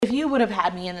if you would have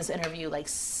had me in this interview like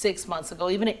 6 months ago,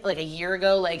 even like a year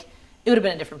ago, like it would have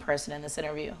been a different person in this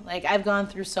interview. Like I've gone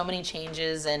through so many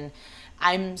changes, and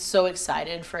I'm so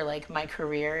excited for like my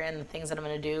career and the things that I'm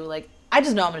going to do. Like I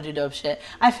just know I'm going to do dope shit.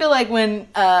 I feel like when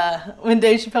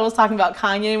Dave Chappelle was talking about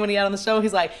Kanye when he got on the show,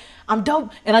 he's like, I'm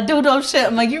dope and I do dope shit.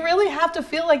 I'm like, you really have to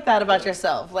feel like that about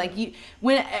yourself. Like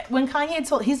when Kanye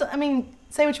told,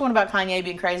 say what you want about Kanye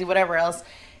being crazy, whatever else.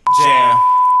 Jam.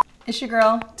 It's your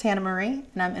girl, Tanna Marie,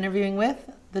 and I'm interviewing with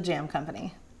the Jam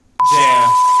Company. Jam.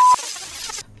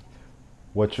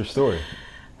 What's your story?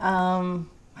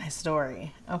 My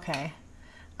story. Okay.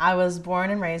 I was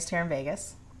born and raised here in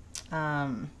Vegas.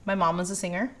 My mom was a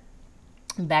singer.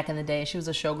 Back in the day, she was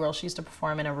a showgirl. She used to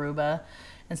perform in Aruba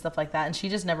and stuff like that. And she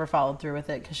just never followed through with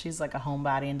it because she's like a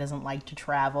homebody and doesn't like to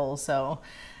travel. So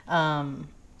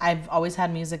I've always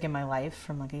had music in my life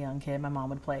from like a young kid. My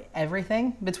mom would play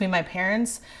everything between my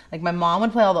parents. Like my mom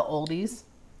would play all the oldies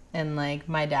and like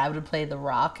my dad would play the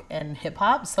rock and hip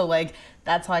hop. So like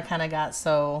that's how I kind of got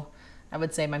so, I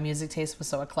would say my music taste was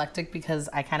so eclectic because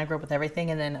I kind of grew up with everything.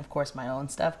 And then of course my own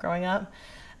stuff growing up.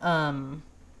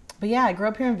 But yeah, I grew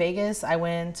up here in Vegas. I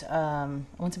went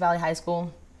to Valley High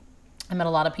School. I met a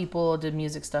lot of people, did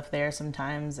music stuff there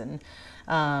sometimes. And,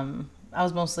 I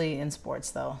was mostly in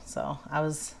sports though. So I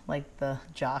was like the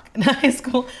jock in high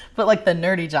school, but like the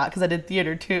nerdy jock because I did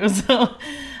theater too. So,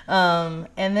 and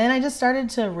then I just started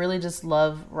to really just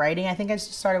love writing. I think I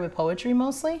just started with poetry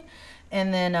mostly.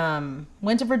 And then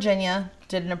went to Virginia,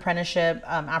 did an apprenticeship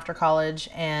after college,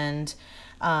 and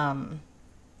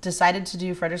decided to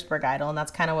do Fredericksburg Idol. And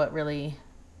that's kind of what really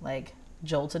like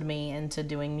jolted me into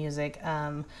doing music.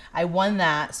 I won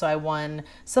that, so I won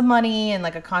some money and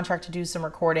like a contract to do some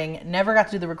recording. Never got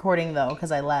to do the recording though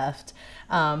because I left.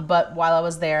 But while I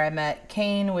was there, I met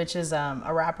Kane, which is a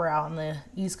rapper out on the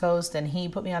East Coast, and he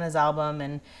put me on his album,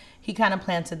 and he kind of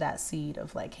planted that seed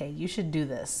of like, hey, you should do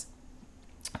this.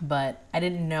 But I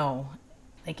didn't know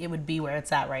like it would be where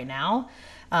it's at right now.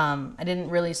 I didn't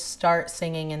really start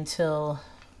singing until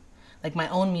like my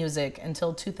own music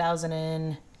until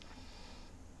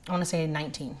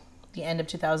 19, the end of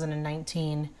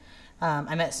 2019.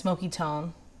 I met Smokey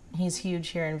Tone. He's huge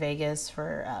here in Vegas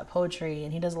for poetry,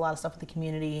 and he does a lot of stuff with the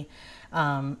community.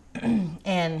 And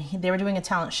they were doing a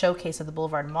talent showcase at the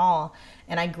Boulevard Mall,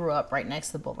 and I grew up right next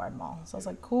to the Boulevard Mall. So I was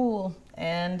like, cool.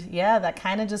 And yeah, that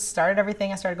kind of just started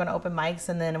everything. I started going to open mics,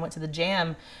 and then I went to the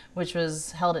Jam, which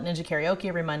was held at Ninja Karaoke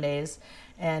every Mondays.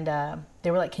 And they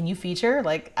were like, can you feature?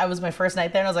 Like, I was my first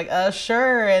night there, and I was like,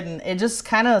 sure. And it just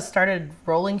kind of started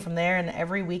rolling from there. And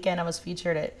every weekend I was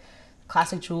featured at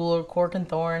Classic Jewel or Cork and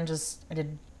Thorn. I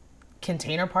did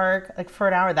Container Park like for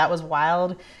an hour. That was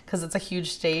wild because it's a huge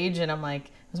stage. And I'm like,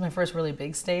 it was my first really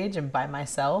big stage and by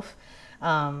myself.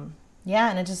 And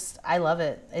I love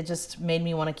it. It just made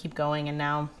me want to keep going. And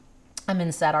now I'm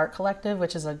in Sad Art Collective,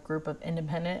 which is a group of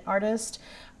independent artists,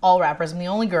 all rappers. I'm the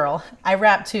only girl. I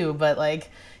rap too, but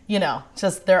like,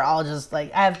 they're all just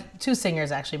like, I have two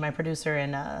singers actually, my producer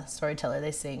and storyteller,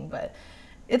 they sing, but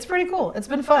it's pretty cool. It's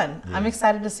been fun. Yeah. I'm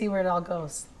excited to see where it all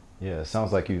goes. Yeah, it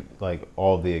sounds like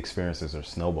all the experiences are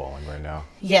snowballing right now.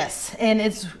 Yes, and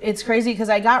it's crazy because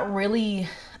I got really,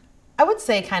 I would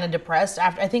say kind of depressed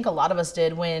after, I think a lot of us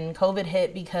did when COVID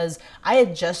hit, because I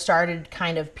had just started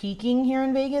kind of peaking here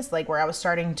in Vegas, like where I was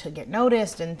starting to get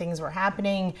noticed and things were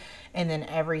happening, and then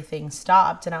everything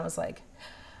stopped, and I was like,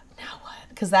 now what?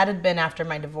 Because that had been after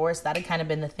my divorce. That had kind of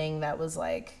been the thing that was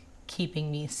like keeping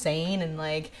me sane, and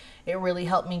like it really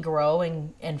helped me grow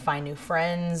and find new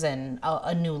friends and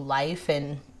a new life.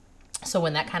 And so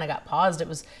when that kind of got paused, it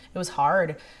was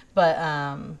hard, but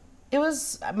it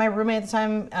was my roommate at the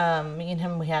time. Me and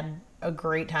him, we had a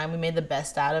great time. We made the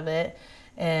best out of it.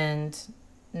 And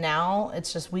now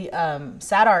it's just,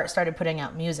 Sad Art started putting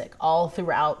out music all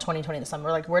throughout 2020 this summer.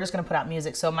 We're like, we're just going to put out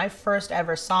music. So my first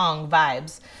ever song,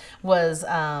 Vibes, was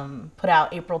put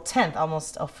out April 10th,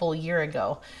 almost a full year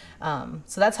ago.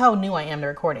 So that's how new I am to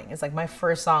recording. It's like my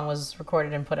first song was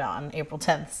recorded and put out on April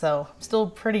 10th. So I'm still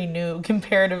pretty new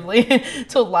comparatively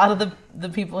to a lot of the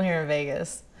people here in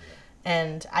Vegas.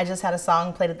 And I just had a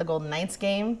song played at the Golden Knights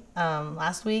game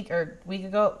last week or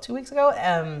 2 weeks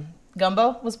ago.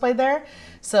 Gumbo was played there.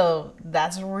 So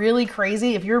that's really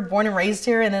crazy. If you're born and raised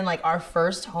here and then like our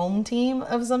first home team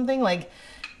of something, like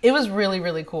it was really,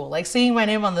 really cool. Like seeing my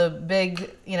name on the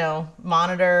big,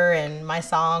 monitor and my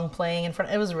song playing in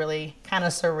front, it was really kind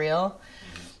of surreal.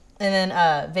 And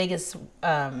then Vegas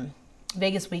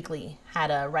Weekly had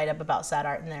a write-up about Sad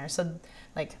Art in there. So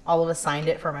like all of us signed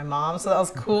it for my mom. So that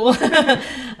was cool.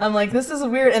 I'm like, this is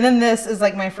weird. And then this is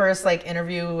like my first like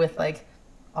interview with like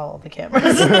all the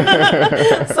cameras.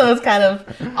 So it's kind of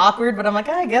awkward, but I'm like,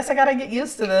 I guess I gotta get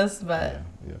used to this. But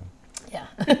yeah. Yeah,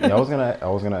 I was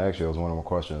gonna ask you. That was one of my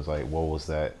questions. Like,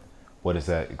 what is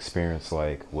that experience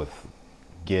like with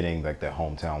getting like that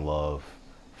hometown love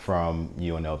from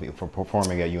UNLV, from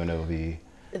performing at UNLV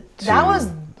That was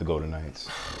the Golden Knights?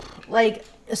 like,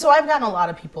 so I've gotten a lot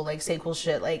of people like say cool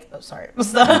shit. Like, oh, sorry. You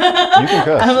can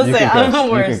cuss. I'm gonna say I'm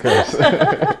the worst. You can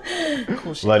curse.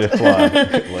 Cool shit. Let it fly.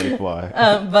 Let it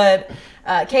fly. But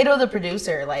Kato, the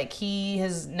producer, like he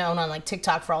is known on like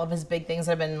TikTok for all of his big things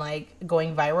that have been like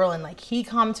going viral, and like he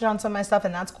commented on some of my stuff,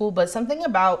 and that's cool. But something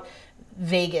about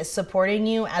Vegas supporting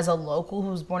you as a local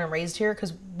who's born and raised here,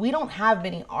 because we don't have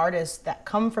many artists that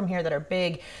come from here that are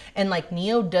big, and like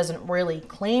Neo doesn't really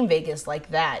claim Vegas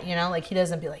like that, you know, like he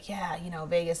doesn't be like, yeah, you know,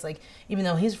 Vegas, like even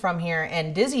though he's from here,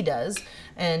 and Dizzy does,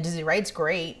 and Dizzy Wright's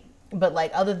great, but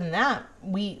like other than that,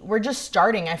 we're just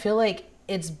starting. I feel like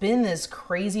it's been this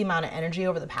crazy amount of energy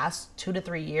over the past 2 to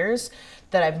 3 years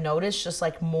that I've noticed, just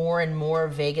like more and more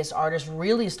Vegas artists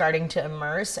really starting to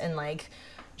immerse and like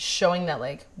showing that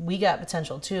like we got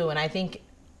potential too. And I think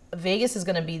Vegas is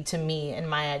going to be, to me, in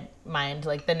my mind,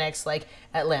 like the next like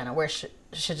Atlanta, where shit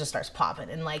just starts popping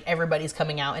and like everybody's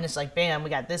coming out and it's like, bam,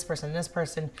 we got this person,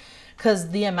 because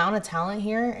the amount of talent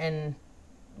here, and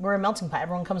we're a melting pot,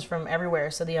 everyone comes from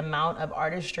everywhere, so the amount of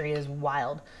artistry is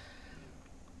wild.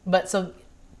 But so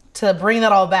to bring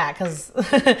that all back, because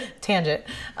tangent,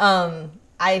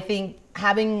 I think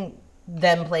having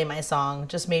them play my song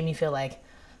just made me feel like,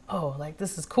 oh, like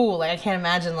this is cool. Like I can't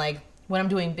imagine like when I'm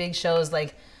doing big shows,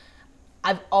 like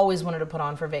I've always wanted to put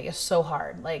on for Vegas so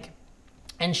hard, like,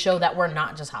 and show that we're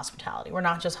not just hospitality. We're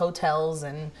not just hotels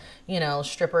and, you know,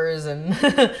 strippers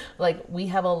and like we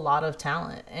have a lot of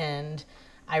talent, and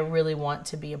I really want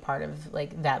to be a part of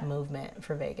like that movement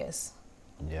for Vegas.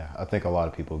 Yeah, I think a lot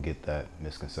of people get that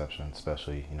misconception,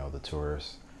 especially, you know, the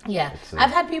tourists. Yeah,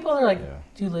 I've had people that are like,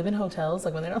 do you live in hotels?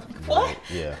 Like when they're like, what? Right.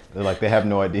 Yeah, they're like, they have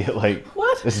no idea. Like,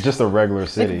 what? This is just a regular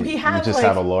city. Like, we have just like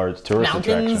have a large tourist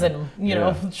mountains attraction. And, you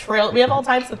know, trail. We have all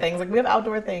types of things. Like we have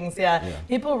outdoor things. Yeah.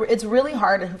 People, it's really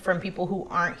hard from people who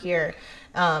aren't here.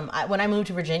 When I moved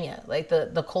to Virginia, like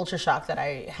the culture shock that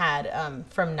I had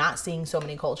from not seeing so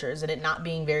many cultures and it not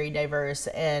being very diverse,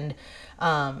 and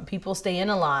people stay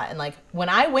in a lot. And like when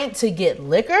I went to get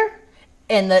liquor,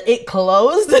 and it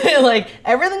closed, like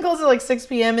everything closes at like 6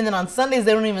 p.m. and then on Sundays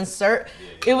they don't even serve.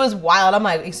 It was wild. I'm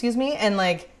like, excuse me? And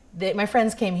like my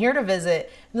friends came here to visit.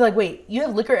 They're like, wait, you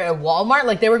have liquor at Walmart?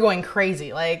 Like they were going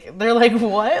crazy. Like they're like,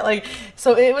 what? Like,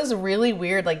 so it was really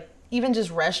weird. Like even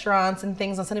just restaurants and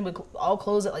things on Sunday would all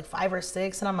close at like 5 or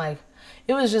 6. And I'm like,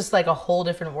 it was just like a whole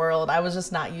different world. I was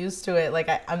just not used to it. Like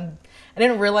I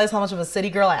didn't realize how much of a city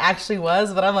girl I actually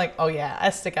was, but I'm like, oh yeah,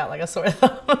 I stick out like a sore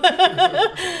thumb.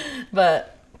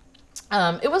 But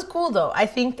it was cool though. I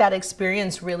think that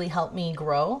experience really helped me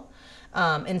grow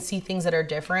and see things that are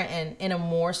different and in a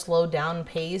more slowed down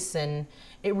pace. And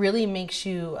it really makes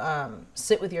you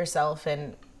sit with yourself.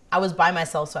 And I was by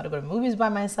myself, so I had to go to movies by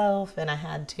myself, and I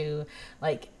had to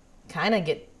like kind of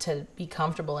get to be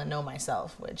comfortable and know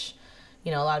myself, which,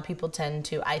 you know, a lot of people tend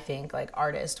to, I think, like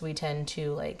artists, we tend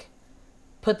to like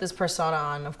put this persona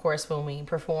on, of course, when we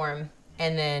perform,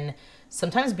 and then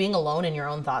sometimes being alone in your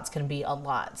own thoughts can be a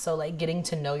lot. So like getting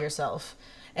to know yourself.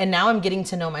 And now I'm getting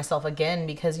to know myself again,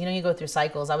 because, you know, you go through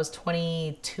cycles. I was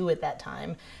 22 at that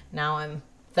time. Now I'm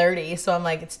 30. So I'm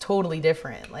like, it's totally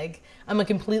different. Like I'm a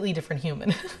completely different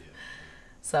human.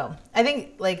 So I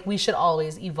think like we should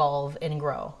always evolve and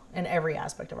grow in every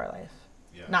aspect of our life.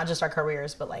 Yeah. Not just our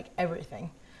careers, but like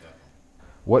everything.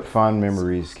 What fond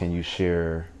memories can you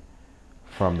share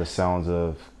from the sounds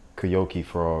of Coqui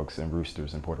frogs and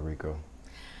roosters in Puerto Rico?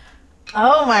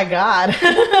 Oh my God.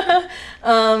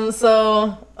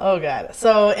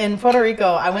 So in Puerto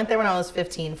Rico, I went there when I was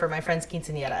 15 for my friend's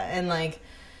quinceañera, and like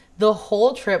the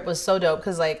whole trip was so dope,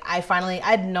 because like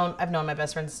I've known my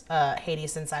best friend Haiti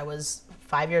since I was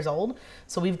 5 years old,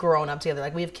 so we've grown up together.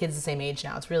 Like we have kids the same age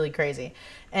now. It's really crazy.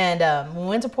 And we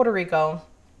went to Puerto Rico,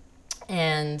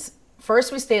 and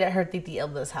first we stayed at her Titi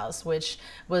Ilda's house, which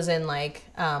was in like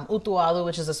Utuado,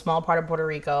 which is a small part of Puerto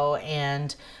Rico,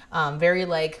 and very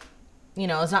like, you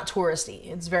know, it's not touristy.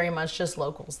 It's very much just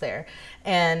locals there.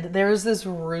 And there was this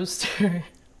rooster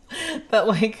that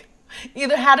like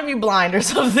either had to be blind or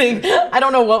something. I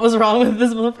don't know what was wrong with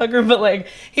this motherfucker, but like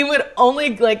he would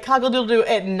only like cockle-doodle-doo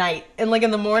at night, and like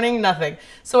in the morning, nothing.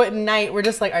 So at night, we're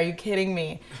just like, are you kidding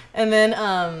me? And then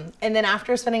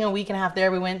after spending a week and a half there,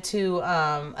 we went to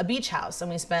a beach house, and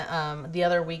we spent the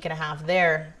other week and a half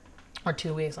there or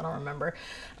 2 weeks, I don't remember.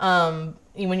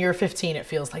 When you're 15, it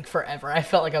feels like forever. I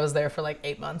felt like I was there for like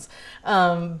 8 months.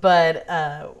 But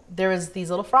there was these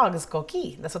little frogs,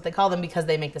 Coqui. That's what they call them because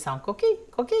they make the sound Coqui,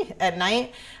 Coqui at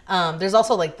night. There's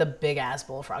also like the big ass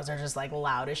bullfrogs. They're just like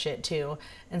loud as shit too.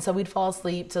 And so we'd fall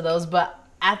asleep to those. But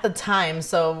at the time,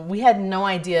 so we had no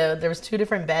idea. There was 2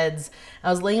 different beds.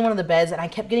 I was laying in one of the beds and I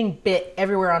kept getting bit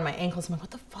everywhere on my ankles. I'm like, what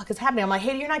the fuck is happening? I'm like,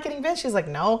 hey, you're not getting bit? She's like,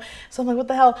 no. So I'm like, what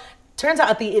the hell? Turns out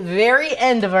at the very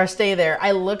end of our stay there,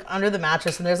 I look under the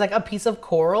mattress and there's like a piece of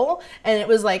coral and it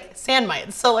was like sand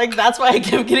mites. So like that's why I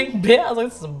kept getting bit. I was like,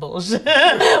 this is bullshit.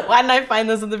 Why didn't I find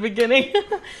this in the beginning?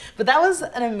 But that was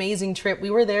an amazing trip. We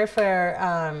were there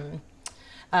for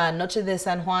Noche de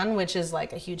San Juan, which is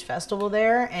like a huge festival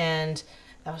there, and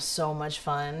that was so much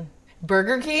fun.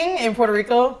 Burger King in Puerto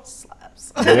Rico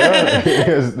slaps. Yeah,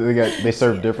 they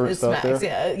serve different stuff smacks,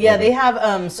 there. Yeah, they have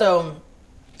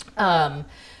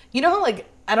you know how like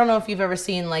I don't know if you've ever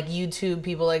seen like YouTube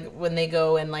people like when they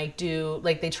go and like do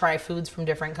like they try foods from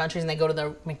different countries and they go to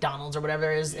the McDonald's or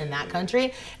whatever it is in that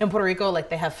country. In Puerto Rico, like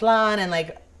they have flan and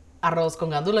like arroz con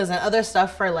gandules and other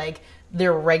stuff for like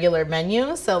their regular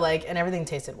menu. So like, and everything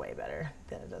tasted way better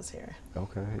than it does here.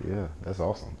 Okay, yeah, that's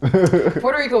awesome.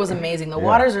 Puerto Rico was amazing. The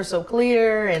waters are so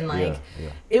clear and like,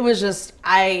 it was just,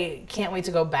 I can't wait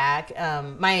to go back.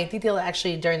 My tita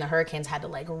actually during the hurricanes had to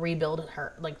like rebuild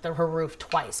her, like her roof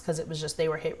twice because it was just, they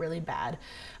were hit really bad.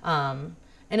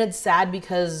 And it's sad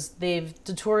because the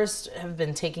tourists have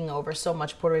been taking over so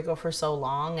much Puerto Rico for so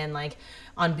long, and like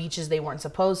on beaches they weren't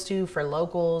supposed to for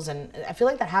locals. And I feel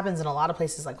like that happens in a lot of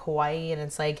places like Hawaii, and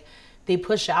it's like they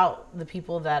push out the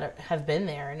people that have been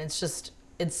there, and it's just,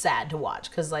 it's sad to watch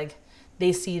because like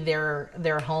they see their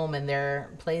home and their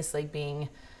place like being,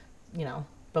 you know,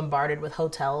 bombarded with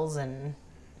hotels and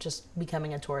just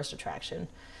becoming a tourist attraction.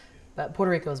 But Puerto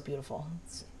Rico is beautiful.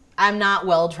 I'm not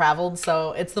well traveled,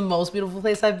 so it's the most beautiful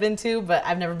place I've been to, but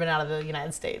I've never been out of the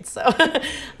United States, so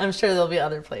I'm sure there'll be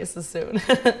other places soon.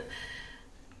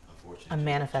 I'm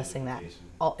manifesting that.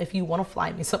 If you want to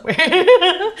fly me somewhere,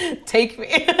 take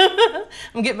me.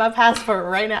 I'm getting my passport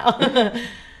right now.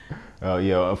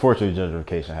 Yeah, unfortunately,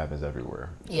 gentrification happens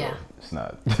everywhere. So yeah. It's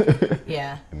not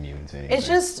immune to anything. It's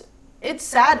just, it's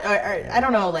sad. Or, I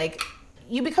don't know, like,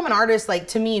 you become an artist, like,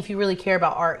 to me, if you really care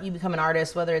about art, you become an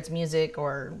artist, whether it's music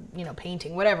or, you know,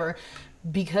 painting, whatever,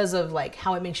 because of, like,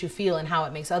 how it makes you feel and how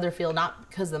it makes others feel, not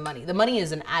because of the money. The money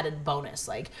is an added bonus.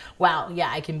 Like, wow, yeah,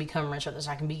 I can become rich at this.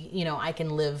 I can be, you know, I can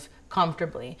live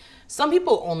comfortably. Some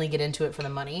people only get into it for the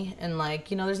money, and,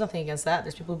 like, you know, there's nothing against that.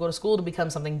 There's people who go to school to become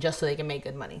something just so they can make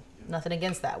good money. Nothing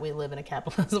against that. We live in a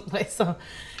capitalism place, so,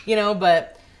 you know,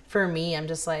 but for me, I'm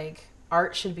just like,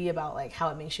 art should be about like how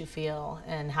it makes you feel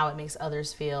and how it makes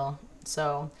others feel.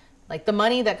 So like the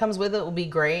money that comes with it will be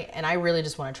great, and I really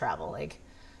just want to travel. Like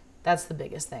that's the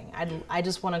biggest thing. I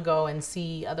just want to go and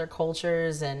see other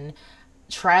cultures and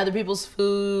try other people's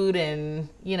food and,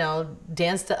 you know,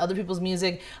 dance to other people's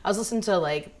music. I was listening to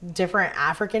like different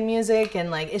African music, and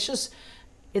like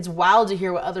it's wild to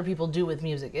hear what other people do with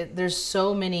music. There's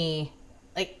so many,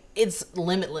 like it's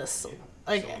limitless.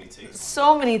 Like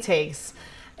so many takes.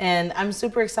 And I'm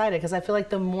super excited because I feel like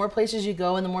the more places you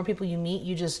go and the more people you meet,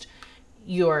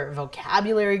 your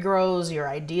vocabulary grows, your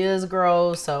ideas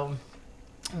grow. So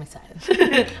I'm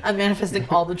excited. I'm manifesting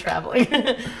all the traveling.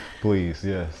 Please,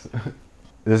 yes.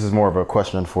 This is more of a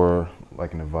question for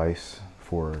like an advice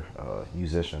for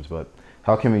musicians, but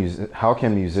how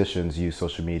can musicians use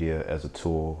social media as a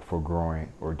tool for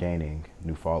growing or gaining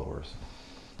new followers?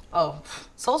 Oh,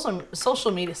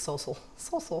 social media, social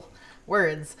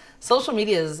words. Social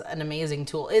media is an amazing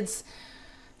tool.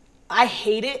 I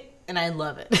hate it and I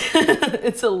love it.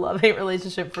 It's a love-hate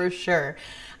relationship for sure.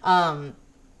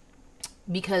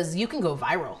 Because you can go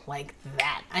viral like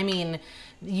that. I mean,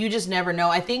 you just never know.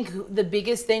 I think the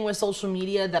biggest thing with social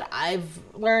media that I've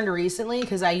learned recently,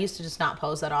 because I used to just not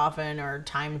post that often or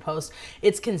time to post,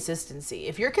 it's consistency.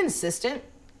 If you're consistent,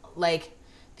 like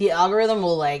the algorithm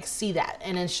will like see that.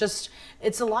 And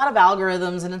it's a lot of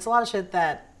algorithms and it's a lot of shit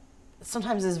that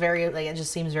sometimes is very, like, it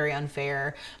just seems very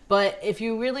unfair. But if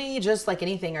you really just, like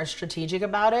anything, are strategic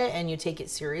about it and you take it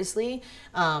seriously,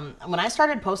 when I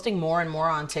started posting more and more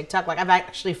on TikTok, like I've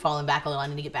actually fallen back a little, I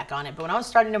need to get back on it. But when I was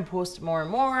starting to post more and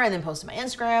more and then posting my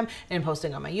Instagram and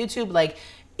posting on my YouTube, like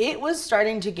it was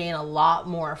starting to gain a lot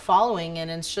more following. And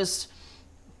it's just,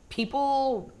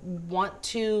 people want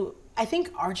to, I think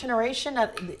our generation,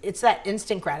 it's that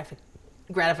instant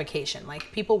gratification.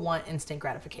 Like, people want instant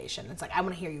gratification. It's like, I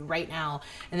want to hear you right now,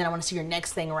 and then I want to see your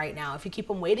next thing right now. If you keep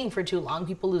them waiting for too long,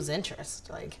 people lose interest.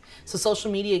 Like, so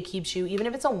social media keeps you, even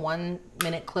if it's a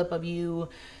 1-minute clip of you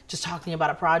just talking about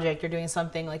a project or doing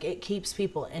something, like, it keeps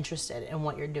people interested in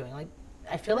what you're doing. Like,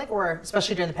 I feel like we're,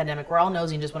 especially during the pandemic, we're all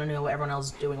nosy and just want to know what everyone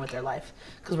else is doing with their life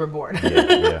because we're bored.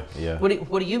 Yeah.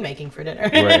 What are you making for dinner?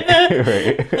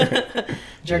 Right.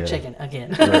 Jerk chicken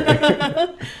again.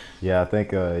 Right. Yeah, I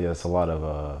think it's a lot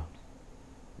of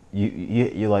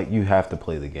you like, you have to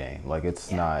play the game. Like,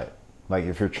 it's not like,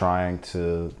 if you're trying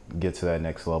to get to that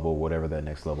next level, whatever that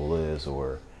next level is,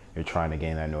 or you're trying to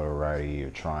gain that notoriety, you're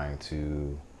trying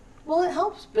to. Well, it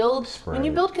helps build when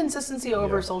you spread. build consistency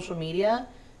over social media.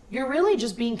 You're really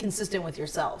just being consistent with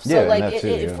yourself. So Yeah, like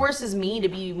it forces me to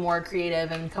be more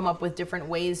creative and come up with different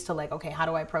ways to, like, okay, how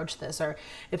do I approach this? Or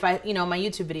if I, my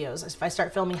YouTube videos, if I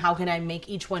start filming, how can I make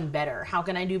each one better? How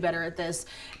can I do better at this?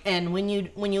 And when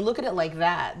you look at it like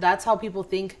that, that's how people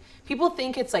think. People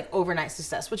think it's like overnight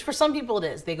success, which for some people it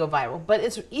is. They go viral. But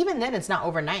it's, even then, it's not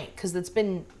overnight, because it's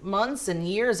been months and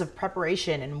years of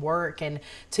preparation and work and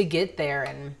to get there.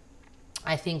 And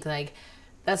I think, like,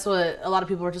 that's what a lot of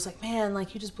people are just like, man,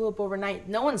 like, you just blew up overnight.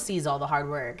 No one sees all the hard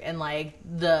work and, like,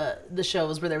 the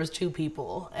shows where there was 2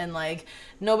 people, and, like,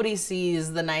 nobody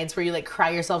sees the nights where you, like,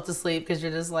 cry yourself to sleep because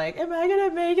you're just like, am I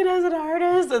gonna make it as an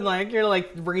artist? And, like, you're,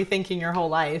 like, rethinking your whole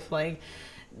life. Like,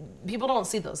 people don't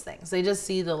see those things. They just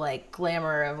see the, like,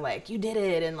 glamour of, like, you did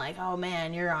it, and, like, oh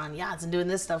man, you're on yachts and doing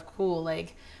this stuff, cool.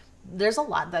 Like, there's a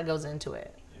lot that goes into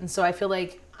it. And so I feel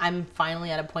like I'm finally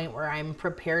at a point where I'm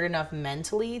prepared enough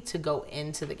mentally to go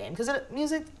into the game. Because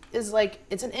music is, like,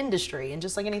 it's an industry. And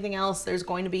just like anything else, there's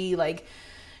going to be, like,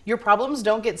 your problems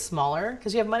don't get smaller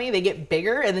because you have money. They get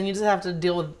bigger. And then you just have to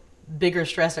deal with bigger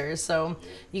stressors. So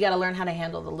you got to learn how to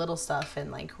handle the little stuff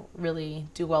and, like, really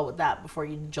do well with that before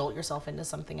you jolt yourself into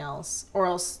something else. Or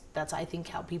else that's, I think,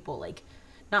 how people, like,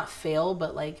 not fail,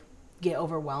 but, like, get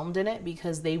overwhelmed in it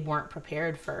because they weren't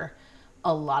prepared for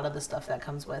a lot of the stuff that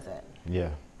comes with it.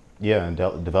 Yeah, and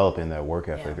developing that work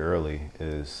ethic early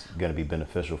is going to be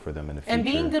beneficial for them in the future. And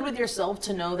being good with yourself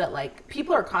to know that, like,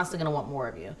 people are constantly going to want more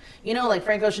of you. Like,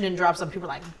 Frank Ocean didn't drop some people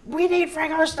like, we need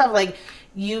Frank Ocean stuff. Like,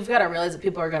 you've got to realize that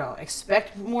people are going to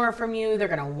expect more from you. They're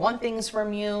going to want things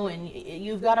from you. And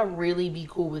you've got to really be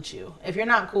cool with you. If you're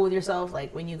not cool with yourself,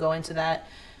 like, when you go into that,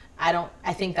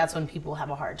 I think that's when people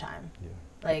have a hard time. Yeah.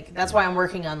 Like, that's why I'm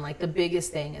working on, like, the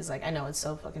biggest thing is, like, I know it's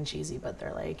so fucking cheesy, but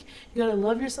they're like, you gotta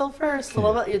love yourself first.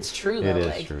 It's true, though. It is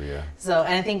like, true, yeah. So,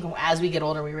 and I think as we get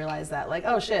older, we realize that, like,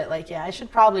 oh shit, like, yeah, I should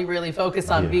probably really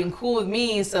focus on being cool with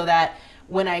me so that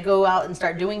when I go out and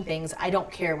start doing things, I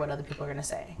don't care what other people are gonna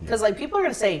say. Because, like, people are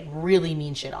gonna say really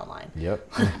mean shit online. Yep.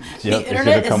 The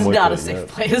internet is not a safe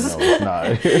place. No, it's not.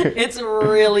 It's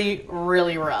really,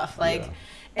 really rough. Like,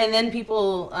 and then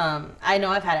people, I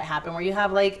know I've had it happen where you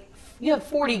have, like, you have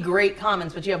 40 great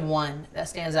comments, but you have one that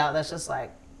stands out that's just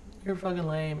like, you're fucking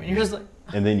lame. And you're just like...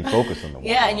 And then you focus on the one.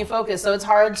 Yeah, and you focus. So it's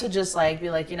hard to just, like,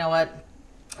 be like, you know what?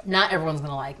 Not everyone's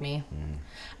going to like me.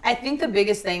 I think the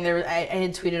biggest thing, I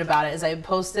had tweeted about it, is I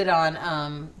posted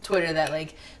on Twitter that,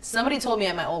 like, somebody told me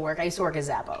at my old work, I used to work at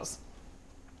Zappos.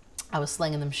 I was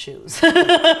slinging them shoes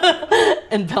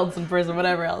and belts and purse and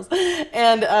whatever else.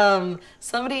 And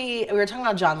we were talking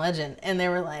about John Legend, and they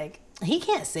were like, he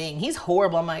can't sing. He's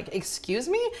horrible. I'm like, excuse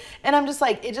me? And I'm just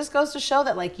like, it just goes to show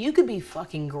that, like, you could be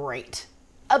fucking great.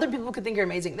 Other people could think you're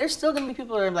amazing. There's still going to be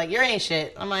people that are like, you ain't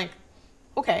shit. I'm like,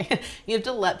 okay. You have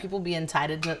to let people be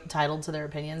entitled to their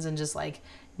opinions and just, like,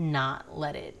 not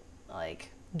let it,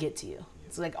 like, get to you.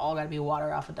 It's, like, all got to be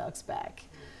water off a duck's back.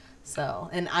 So,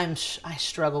 and I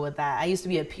struggle with that. I used to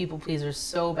be a people pleaser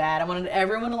so bad. I wanted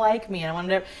everyone to like me,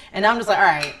 and and I'm just like, all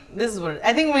right, this is what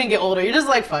I think when you get older, you're just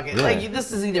like, fuck it. Yeah. Like,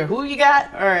 this is either who you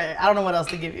got, or I don't know what else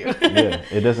to give you. Yeah,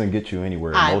 it doesn't get you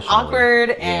anywhere emotionally. I'm awkward,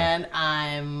 and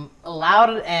I'm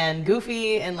loud and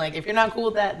goofy, and, like, if you're not cool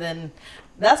with that, then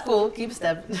that's cool. Keep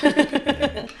stepping.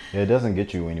 Yeah, it doesn't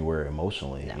get you anywhere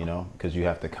emotionally, because you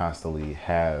have to constantly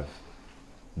have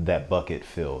that bucket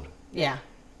filled. Yeah.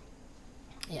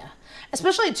 Yeah.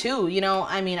 Especially, too,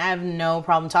 I mean, I have no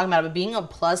problem talking about it, but being a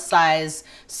plus size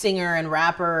singer and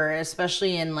rapper,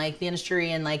 especially in, like, the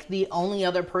industry, and, like, the only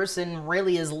other person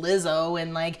really is Lizzo,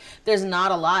 and, like, there's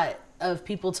not a lot of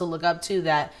people to look up to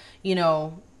that,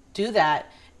 do that.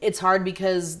 It's hard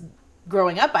because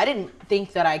growing up, I didn't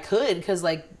think that I could, because,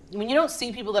 like, when you don't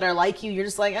see people that are like you, you're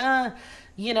just like, I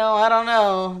don't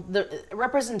know. The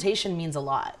representation means a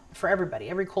lot for everybody,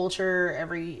 every culture,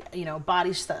 every,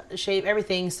 body shape,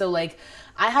 everything. So, like,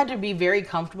 I had to be very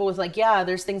comfortable with, like, yeah,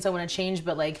 there's things I want to change,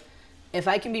 but, like, if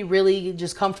I can be really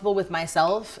just comfortable with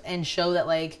myself and show that,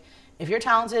 like, if you're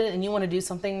talented and you want to do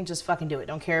something, just fucking do it.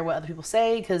 Don't care what other people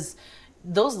say, because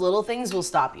those little things will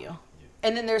stop you.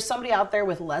 And then there's somebody out there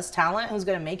with less talent who's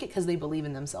going to make it because they believe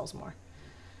in themselves more.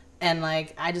 And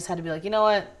like, I just had to be like, you know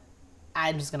what?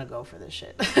 I'm just going to go for this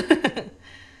shit.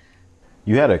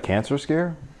 You had a cancer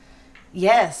scare?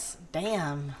 Yes.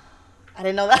 Damn. I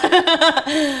didn't know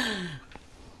that.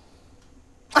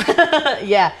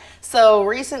 Yeah. So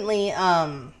recently,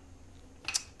 I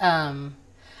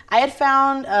had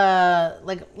found,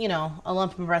 like, you know, a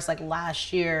lump in my breast like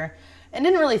last year, and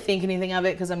didn't really think anything of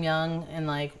it because I'm young and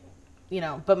like, you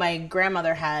know, but my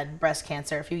grandmother had breast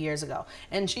cancer a few years ago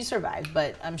and she survived,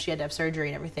 but she had to have surgery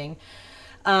and everything.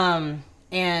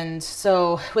 And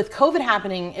so with COVID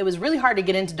happening, it was really hard to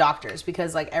get into doctors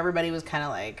because like everybody was kind of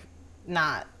like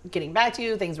not getting back to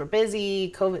you. Things were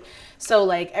busy, COVID. So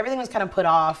like everything was kind of put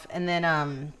off, and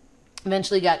then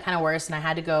eventually got kind of worse and I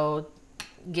had to go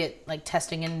get like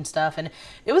testing and stuff. And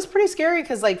it was pretty scary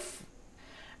because like,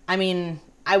 I mean,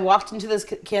 I walked into this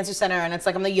cancer center and it's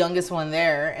like I'm the youngest one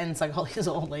there, and it's like all these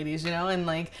old ladies, you know, and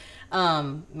like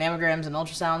mammograms and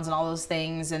ultrasounds and all those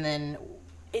things, and then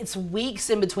it's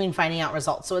weeks in between finding out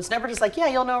results. So it's never just like, yeah,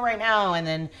 you'll know right now, and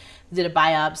then did a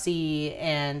biopsy,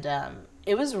 and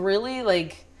it was really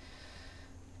like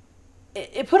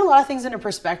it put a lot of things into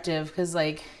perspective, because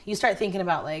like you start thinking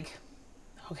about like,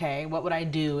 okay, what would I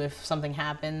do if something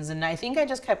happens? And I think I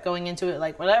just kept going into it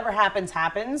like, whatever happens,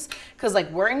 happens. Because like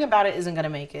worrying about it isn't going to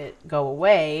make it go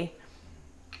away.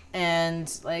 And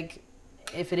like,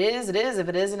 if it is, it is. If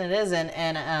it isn't, it isn't.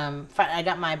 And I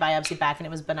got my biopsy back and it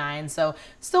was benign. So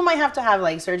still might have to have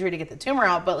like surgery to get the tumor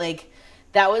out. But like,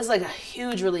 that was like a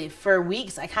huge relief. For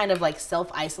weeks, I kind of like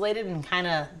self-isolated and kind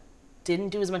of didn't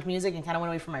do as much music and kind of went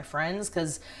away from my friends,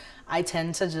 because I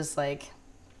tend to just like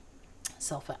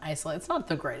self-isolate. It's not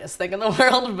the greatest thing in the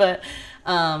world, but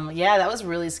yeah, that was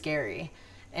really scary.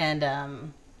 And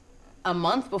a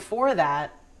month before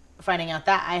that, finding out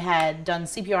that I had done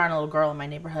CPR on a little girl in my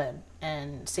neighborhood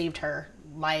and saved her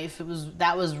life. It was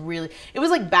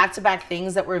like back-to-back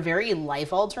things that were very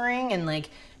life-altering and like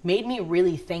made me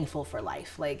really thankful for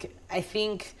life. Like, I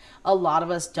think a lot of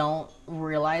us don't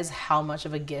realize how much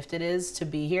of a gift it is to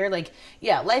be here. Like,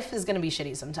 yeah, life is going to be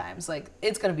shitty sometimes. Like,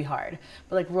 it's going to be hard.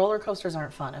 But, like, roller coasters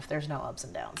aren't fun if there's no ups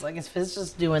and downs. Like, if it's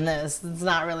just doing this, it's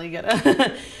not really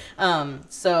gonna.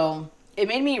 So it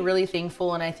made me really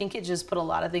thankful, and I think it just put a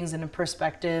lot of things into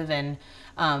perspective, and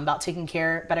about taking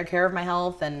better care of my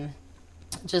health, and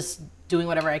just doing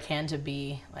whatever I can to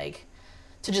be, like,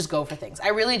 to just go for things. I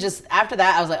really just, after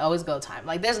that, I was like, always go time.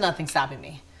 Like, there's nothing stopping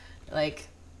me. Like,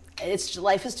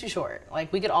 life is too short.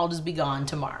 Like, we could all just be gone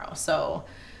tomorrow. So,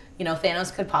 you know,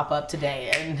 Thanos could pop up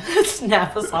today and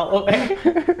snap us all away.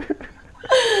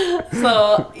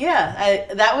 So,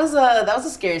 yeah, that was a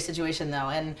scary situation, though.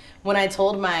 And when I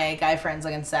told my guy friends,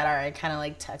 like, in Sadar, I kind of,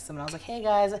 like, texted them, and I was like, hey,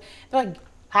 guys. They're like,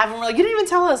 half of them were like, you didn't even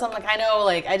tell us. I'm like, I know.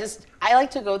 Like, I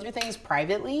like to go through things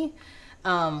privately,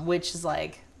 which is,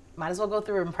 like, might as well go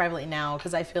through them privately now,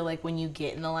 because I feel like when you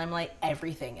get in the limelight,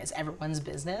 everything is everyone's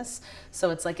business. So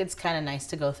it's like, it's kind of nice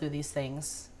to go through these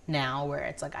things now where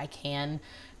it's like I can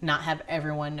not have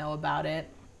everyone know about it.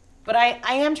 But I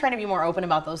am trying to be more open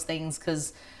about those things,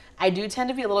 because I do tend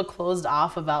to be a little closed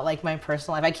off about like my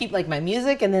personal life. I keep like my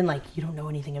music, and then like, you don't know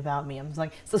anything about me. I'm just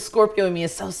like, the Scorpio in me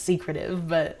is so secretive,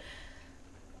 but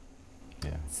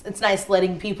yeah, it's nice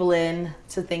letting people in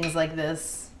to things like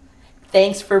this.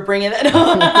 Thanks for bringing that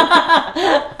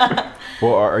up.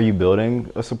 Well, are you building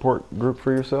a support group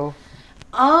for yourself?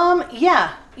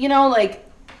 Yeah. You know, like,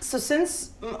 so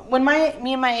since when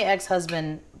me and my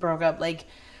ex-husband broke up, like,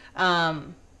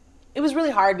 it was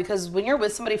really hard, because when you're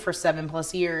with somebody for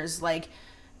 7+ years, like,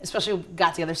 especially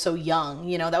got together so young,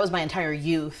 you know, that was my entire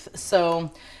youth.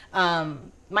 So,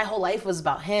 my whole life was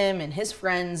about him and his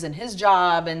friends and his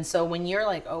job. And so when you're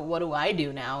like, oh, what do I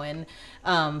do now? And,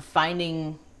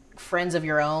 finding friends of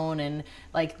your own, and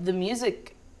like the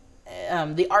music,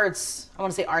 the arts, I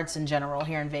want to say arts in general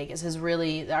here in Vegas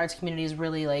the arts community has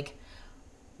really like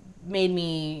made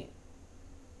me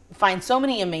find so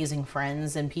many amazing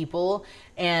friends and people.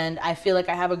 And I feel like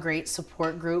I have a great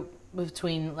support group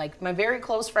between like my very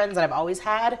close friends that I've always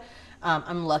had.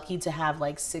 I'm lucky to have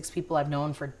like 6 people I've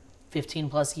known for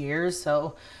 15+ years.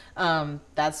 So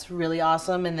that's really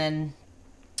awesome. And then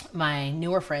my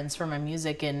newer friends for my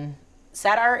music, and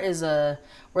Sadar is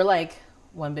we're like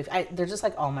one big, they're just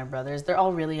like all my brothers. They're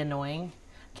all really annoying.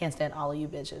 Can't stand all of you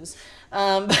bitches.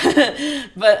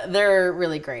 But they're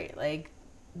really great. Like,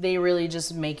 they really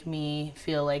just make me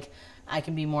feel like I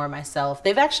can be more myself.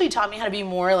 They've actually taught me how to be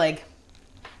more like,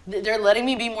 they're letting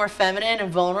me be more feminine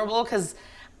and vulnerable, because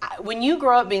when you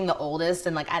grow up being the oldest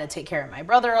and like I had to take care of my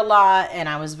brother a lot, and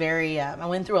I was very I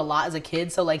went through a lot as a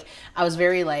kid, so like I was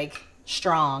very like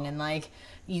strong, and like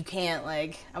you can't,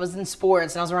 like, I was in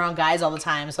sports and I was around guys all the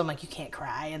time, so I'm like, you can't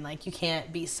cry and like you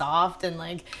can't be soft, and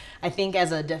like I think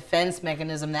as a defense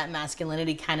mechanism that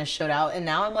masculinity kind of showed out, and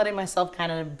now I'm letting myself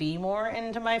kind of be more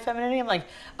into my femininity. I'm like,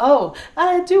 oh,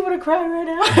 I do want to cry right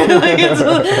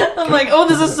now. I'm like, oh,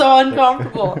 this is so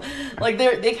uncomfortable. Like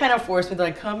they kind of force me to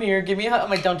like, come here, give me a hug. I'm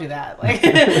like, don't do that. Like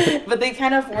but they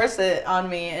kind of force it on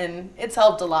me, and it's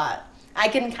helped a lot. I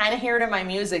can kind of hear it in my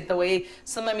music, the way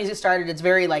some of my music started. It's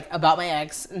very like about my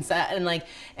ex and sad, and like,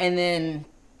 and then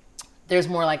there's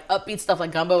more like upbeat stuff.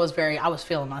 Like Gumbo was I was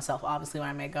feeling myself obviously when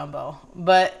I made Gumbo,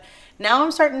 but now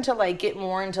I'm starting to like get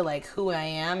more into like who I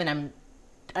am, and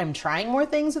I'm trying more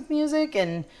things with music.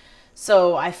 And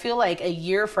so I feel like a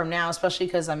year from now, especially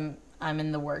because I'm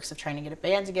in the works of trying to get a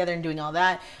band together and doing all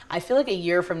that, I feel like a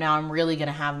year from now I'm really going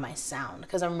to have my sound,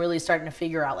 because I'm really starting to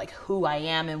figure out like who I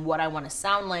am and what I want to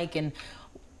sound like. And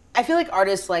I feel like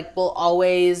artists like will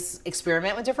always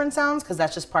experiment with different sounds, because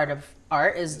that's just part of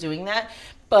art, is doing that.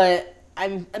 But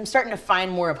I'm starting to find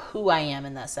more of who I am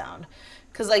in that sound.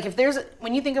 Because like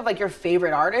when you think of like your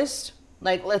favorite artist,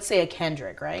 like let's say a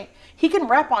Kendrick, right? He can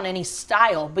rap on any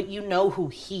style, but you know who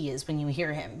he is when you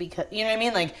hear him, because you know what I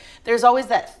mean? Like there's always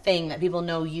that thing that people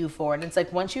know you for. And it's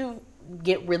like once you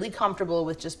get really comfortable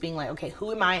with just being like, okay,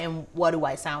 who am I and what do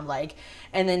I sound like?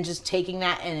 And then just taking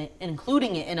that and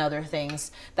including it in other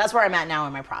things. That's where I'm at now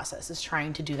in my process, is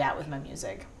trying to do that with my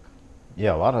music.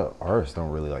 Yeah, a lot of artists don't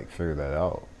really like figure that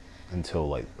out until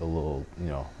like a little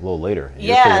later.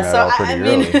 You're Yeah, so I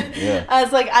mean, yeah. I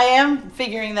was like, I am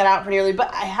figuring that out pretty early,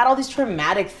 but I had all these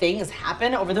traumatic things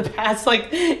happen over the past like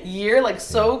year, like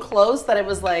so close that it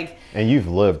was like. And you've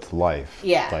lived life.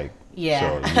 Yeah. Like,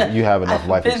 yeah. So you have enough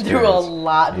life experience. I've been through a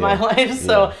lot in my life,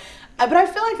 so. Yeah. But I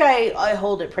feel like I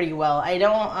hold it pretty well. I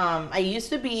don't. I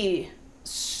used to be.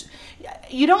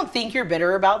 You don't think you're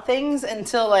bitter about things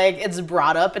until like it's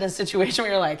brought up in a situation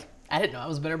where you're like, I didn't know I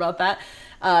was bitter about that.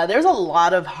 There's a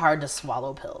lot of hard to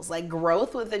swallow pills. Like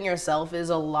growth within yourself is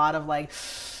a lot of like,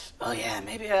 oh yeah,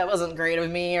 maybe that wasn't great of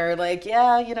me, or like,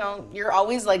 yeah, you're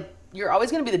always going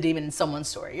to be the demon in someone's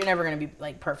story. You're never going to be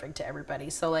like perfect to everybody.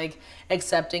 So like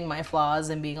accepting my flaws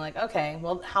and being like, okay,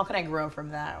 well, how can I grow from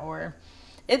that? Or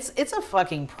it's a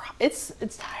fucking it's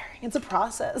tiring. It's a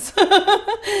process.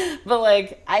 But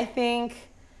like I think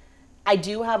I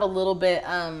do have a little bit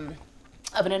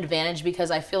of an advantage, because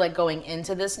I feel like going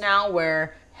into this now,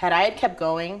 where had I kept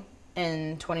going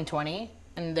in 2020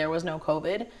 and there was no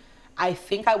COVID, I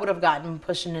think I would have gotten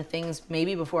pushed into things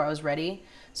maybe before I was ready.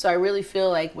 So I really feel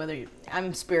like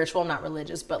I'm spiritual, I'm not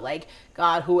religious, but like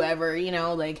God, whoever,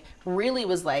 like really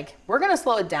was like, we're going to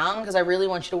slow it down, because I really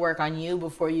want you to work on you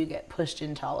before you get pushed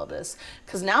into all of this.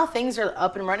 Because now things are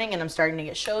up and running and I'm starting to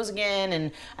get shows again.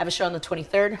 And I have a show on the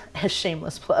 23rd, a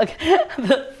shameless plug,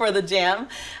 for the Jam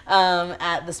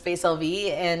at the Space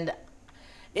LV. And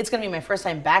it's going to be my first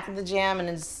time back at the Jam. And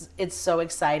it's so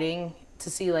exciting to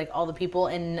see like all the people,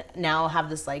 and now have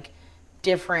this like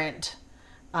different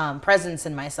presence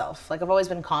in myself. Like I've always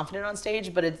been confident on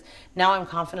stage, but now I'm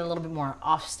confident a little bit more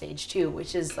off stage too,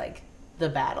 which is like the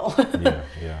battle.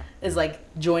 Yeah. Is like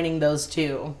joining those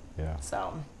two. Yeah.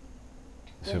 So.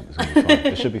 It's gonna be fun.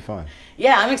 It should be fun.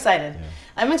 Yeah, I'm excited. Yeah.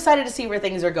 I'm excited to see where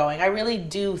things are going. I really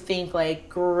do think like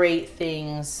great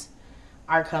things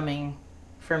are coming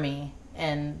for me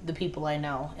and the people I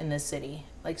know in this city.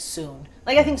 Like soon.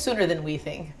 Like I think sooner than we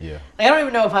think. Yeah. Like I don't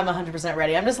even know if I'm 100%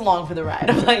 ready. I'm just along for the ride.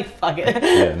 I'm like, fuck it.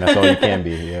 Yeah, and that's all you can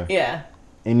be. Yeah. Yeah.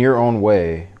 In your own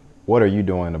way, what are you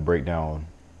doing to break down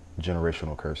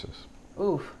generational curses?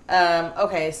 Oof.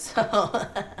 Okay, so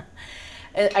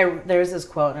there's this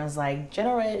quote, and I was like,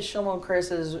 generational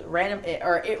curses it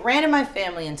ran in my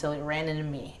family until it ran into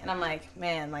me. And I'm like,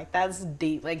 man, like that's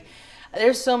deep. Like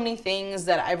there's so many things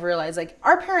that I've realized, like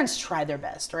our parents tried their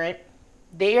best, right?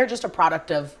 They are just a product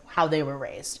of how they were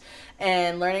raised,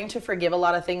 and learning to forgive a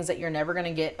lot of things that you're never going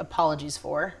to get apologies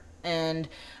for. And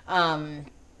trying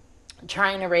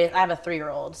to raise, I have a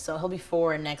 3-year-old, so he'll be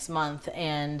 4 next month,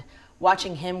 and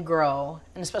watching him grow,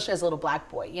 and especially as a little black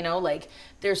boy, like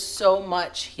there's so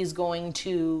much he's going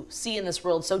to see in this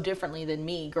world so differently than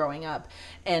me growing up.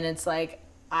 And it's like,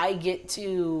 I get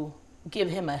to give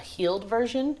him a healed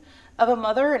version of a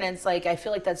mother. And it's like, I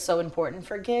feel like that's so important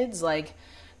for kids. Like,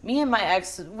 me and my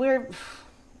ex, we're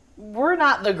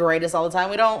not the greatest all the time.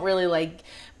 We don't really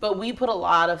but we put a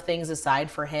lot of things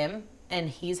aside for him, and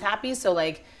he's happy. So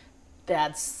like,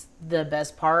 that's the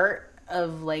best part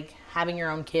of like having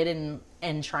your own kid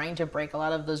and trying to break a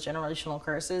lot of those generational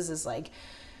curses, is like,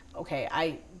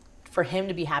 okay, for him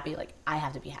to be happy, like, I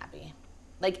have to be happy.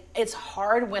 Like, it's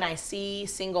hard when I see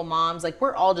single moms, like,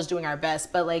 we're all just doing our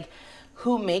best, but, like,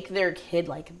 who make their kid,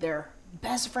 like, their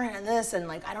best friend and this, and,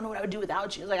 like, I don't know what I would do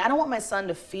without you. Like, I don't want my son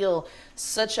to feel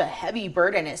such a heavy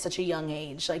burden at such a young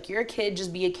age. Like, you're a kid,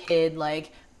 just be a kid.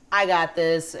 Like, I got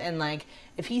this. And, like,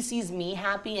 if he sees me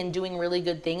happy and doing really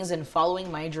good things and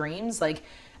following my dreams, like,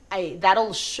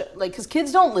 that'll like, because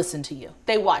kids don't listen to you,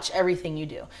 they watch everything you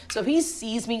do. So if he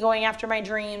sees me going after my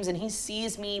dreams, and he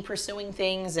sees me pursuing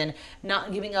things and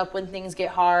not giving up when things get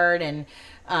hard, and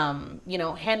you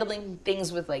know, handling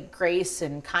things with, like, grace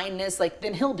and kindness, like,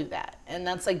 then he'll do that. And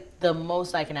that's, like, the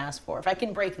most I can ask for. If I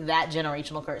can break that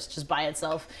generational curse just by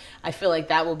itself, I feel like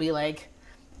that will be, like,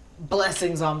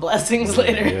 blessings on blessings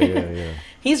later. Yeah.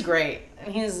 He's great,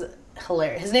 and he's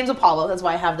hilarious. His name's Apollo. That's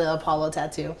why I have the Apollo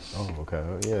tattoo. Oh, okay.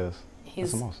 Yes.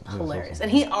 He's awesome. hilarious. Awesome.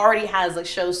 And he already has, like,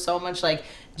 shows so much, like,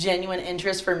 genuine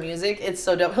interest for music. It's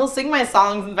so dope. He'll sing my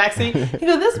songs in the backseat. He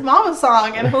goes, this mama's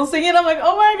song, and he'll sing it. I'm like,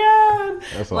 oh my God.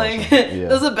 That's like, awesome. Yeah.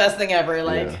 That's the best thing ever.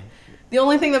 Like, the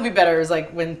only thing that'd be better is,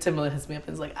 like, when Timbaland hits me up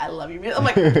and is like, I love you. I'm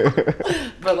like,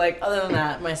 but, like, other than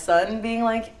that, my son being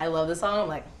like, I love this song, I'm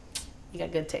like, you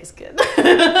got good taste, kid.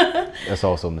 That's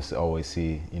awesome to always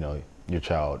see, you know, your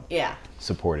child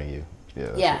supporting you.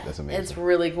 That's amazing. It's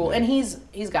really cool. And he's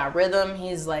got rhythm.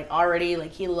 He's, like, already,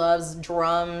 like, he loves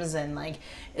drums, and, like,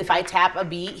 if I tap a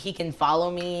beat, he can follow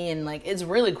me, and, like, it's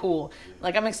really cool.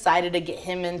 Like, I'm excited to get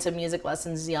him into music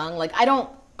lessons young. Like, I'm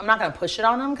not going to push it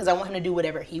on him, because I want him to do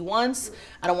whatever he wants.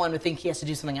 I don't want him to think he has to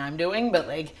do something I'm doing, but,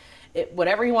 like,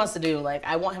 whatever he wants to do, like,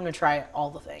 I want him to try all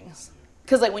the things.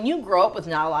 Because, like, when you grow up with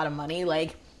not a lot of money,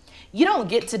 like, you don't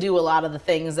get to do a lot of the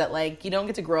things that, like, you don't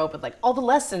get to grow up with, like, all the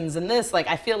lessons and this. Like,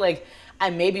 I feel like I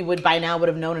maybe would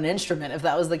have known an instrument if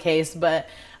that was the case. But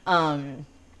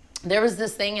there was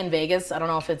this thing in Vegas, I don't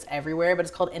know if it's everywhere, but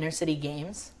it's called Inner City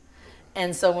Games.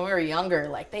 And so when we were younger,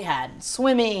 like, they had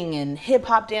swimming and hip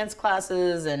hop dance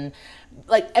classes and,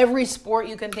 like, every sport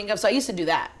you can think of. So I used to do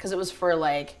that because it was for,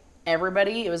 like,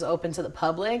 everybody. It was open to the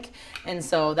public. And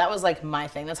so that was, like, my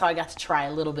thing. That's how I got to try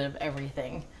a little bit of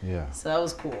everything. Yeah. So that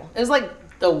was cool. It was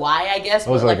like the Y, I guess,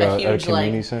 but, like, a huge,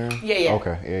 community like, center? Yeah.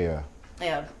 Okay. Yeah.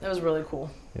 Yeah, it was really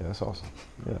cool. Yeah, that's awesome.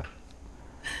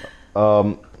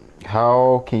 Yeah.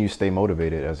 How can you stay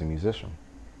motivated as a musician?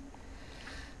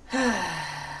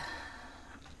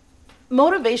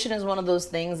 Motivation is one of those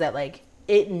things that, like,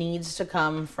 it needs to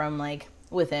come from, like,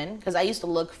 within, because I used to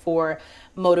look for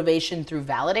motivation through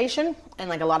validation and,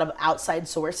 like, a lot of outside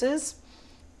sources,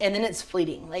 and then it's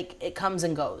fleeting. Like, it comes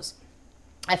and goes.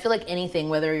 I feel like anything,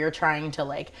 whether you're trying to,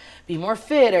 like, be more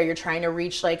fit, or you're trying to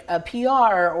reach, like, a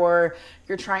PR, or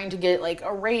you're trying to get, like,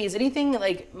 a raise, anything,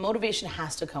 like, motivation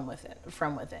has to come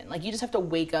from within. Like, you just have to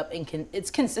wake up and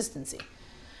it's consistency.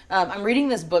 I'm reading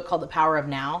this book called The Power of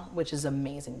Now, which is an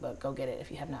amazing book. Go get it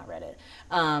if you have not read it.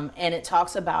 And it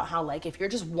talks about how, like, if you're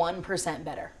just 1%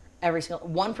 better, every single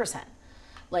 1%,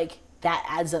 like, that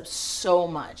adds up so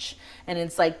much. And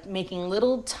it's, like, making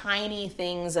little tiny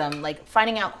things, like,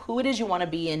 finding out who it is you want to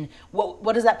be, and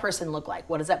what does that person look like?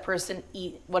 What does that person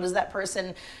eat? What does that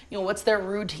person, you know, what's their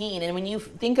routine? And when you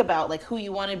think about, like, who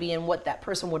you want to be and what that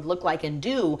person would look like and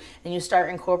do, and you start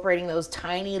incorporating those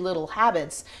tiny little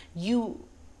habits, you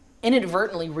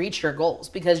inadvertently reach your goals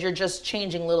because you're just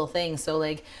changing little things. So,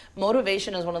 like,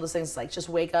 motivation is one of those things, like, just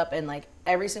wake up and, like,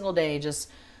 every single day,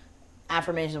 just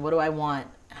affirmation. What do I want?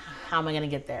 How am I going to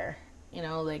get there? You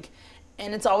know, like,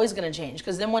 and it's always going to change,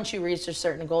 because then once you reach a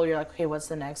certain goal, you're like, okay, what's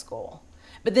the next goal?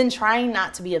 But then trying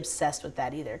not to be obsessed with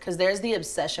that either, because there's the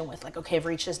obsession with, like, okay, I've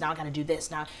reached this, now I got to do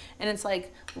this now. And it's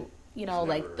like, you know,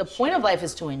 like, the point of life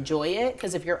is to enjoy it,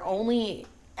 because if you're only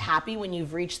happy when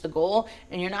you've reached the goal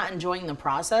and you're not enjoying the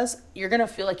process, you're gonna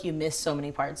feel like you miss so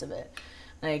many parts of it.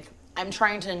 Like, I'm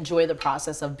trying to enjoy the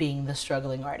process of being the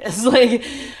struggling artist. Like,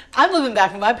 I'm living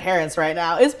back with my parents right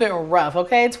now. It's been rough,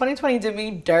 okay? 2020 did me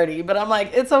dirty, but I'm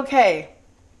like, it's okay.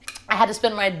 I had to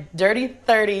spend my dirty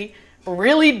 30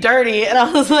 really dirty, and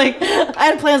I was like, I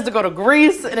had plans to go to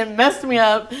Greece, and it messed me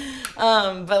up.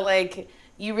 But, like,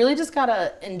 you really just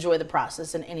gotta enjoy the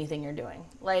process in anything you're doing.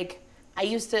 Like, I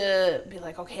used to be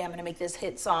like, okay, I'm going to make this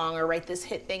hit song or write this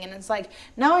hit thing. And it's like,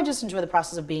 now I just enjoy the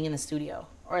process of being in the studio,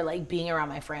 or, like, being around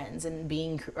my friends and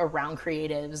being around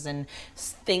creatives and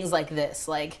things like this.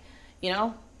 Like, you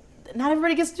know, not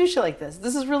everybody gets to do shit like this.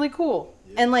 This is really cool.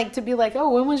 Yeah. And, like, to be like,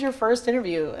 oh, when was your first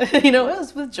interview? You know, it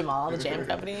was with Jamal, the Jam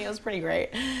Company. It was pretty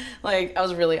great. Like, I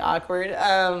was really awkward.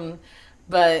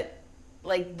 But,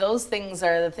 like, those things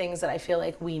are the things that I feel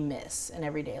like we miss in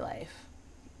everyday life.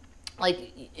 Like,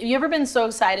 have you ever been so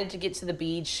excited to get to the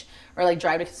beach or, like,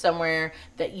 drive to somewhere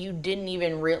that you didn't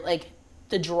even like,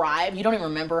 the drive. You don't even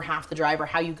remember half the drive or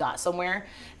how you got somewhere.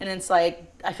 And it's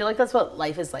like, I feel like that's what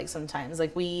life is like sometimes.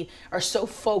 Like we are so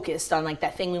focused on like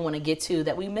that thing we want to get to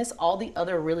that we miss all the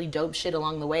other really dope shit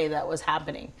along the way that was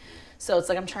happening. So it's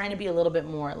like I'm trying to be a little bit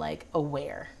more like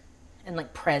aware and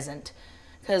like present.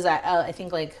 Because I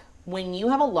think like when you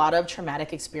have a lot of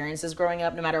traumatic experiences growing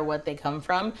up, no matter what they come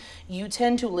from, you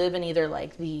tend to live in either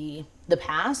like the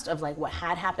past of like what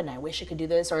had happened, I wish I could do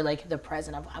this, or like the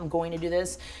present of I'm going to do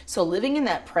this. So living in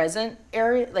that present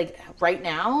area, like right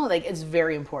now, like it's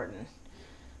very important.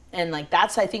 And like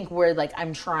that's I think where like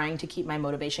I'm trying to keep my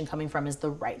motivation coming from is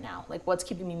the right now. Like what's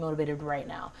keeping me motivated right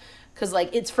now? Because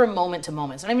like it's from moment to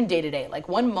moment. It's not even day to day. Like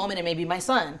one moment it may be my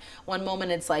son. One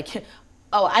moment it's like,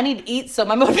 oh, I need to eat, so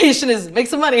my motivation is make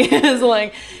some money. It's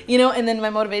like, you know, and then my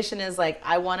motivation is like,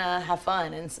 I want to have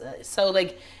fun. And so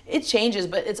like it changes,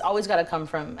 but it's always got to come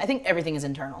from, I think everything is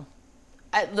internal.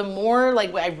 The more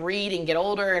like I read and get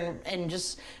older and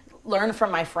just learn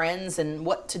from my friends and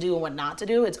what to do and what not to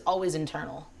do, it's always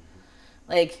internal.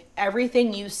 Like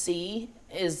everything you see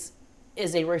is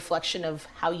a reflection of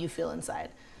how you feel inside.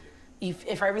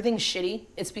 If everything's shitty,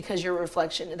 it's because your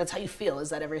reflection, that's how you feel, is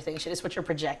that everything's shitty. It's what you're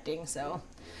projecting. So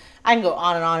I can go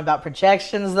on and on about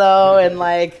projections though. And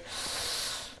like,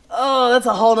 oh, that's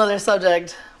a whole nother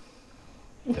subject.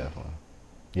 Definitely.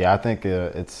 Yeah, I think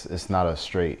it's not a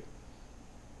straight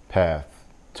path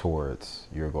towards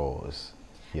your goal.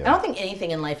 I don't think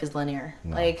anything in life is linear.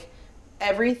 No. Like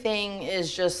everything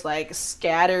is just like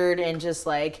scattered and just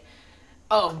like,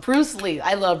 oh, Bruce Lee.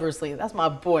 I love Bruce Lee. That's my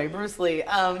boy, Bruce Lee.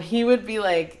 He would be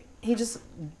like, he just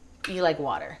be like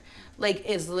water. Like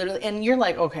it's literally, and you're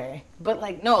like, okay. But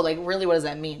like, no, like really what does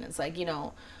that mean? It's like, you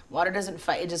know, water doesn't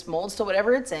fight. It just molds to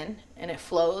whatever it's in and it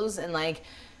flows. And like,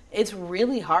 it's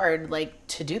really hard like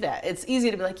to do that. It's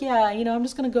easy to be like, yeah, you know, I'm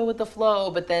just going to go with the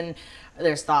flow. But then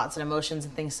there's thoughts and emotions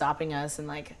and things stopping us and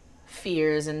like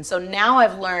fears. And so now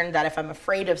I've learned that if I'm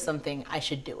afraid of something, I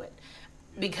should do it.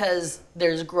 Because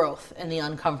there's growth in the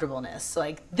uncomfortableness.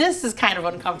 Like this is kind of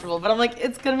uncomfortable, but I'm like,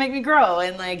 it's gonna make me grow.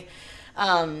 And like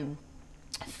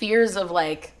fears of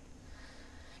like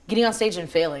getting on stage and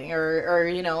failing or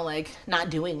you know, like not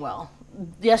doing well.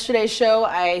 Yesterday's show,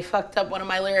 I fucked up one of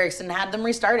my lyrics and had them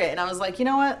restart it. And I was like, you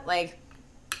know what? Like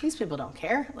these people don't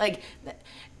care.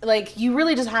 Like you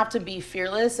really just have to be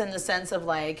fearless in the sense of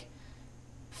like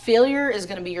failure is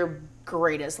gonna be your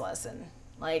greatest lesson.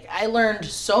 Like, I learned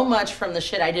so much from the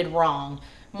shit I did wrong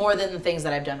more than the things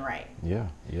that I've done right. Yeah,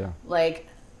 yeah. Like,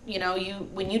 you know,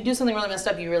 when you do something really messed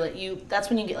up, that's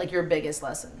when you get, like, your biggest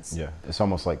lessons. Yeah, it's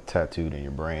almost, like, tattooed in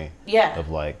your brain. Yeah. Of,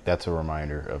 like, that's a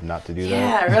reminder of not to do that.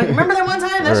 Yeah, like, remember that one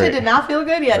time? That shit did not feel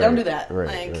good? Yeah, don't do that.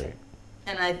 Right, like,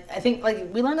 and I think,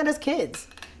 like, we learn that as kids.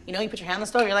 You know, you put your hand on the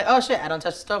stove, you're like, oh, shit, I don't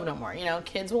touch the stove no more. You know,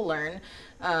 kids will learn.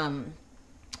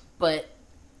 But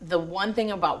the one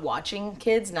thing about watching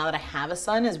kids, now that I have a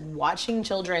son, is watching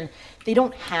children, they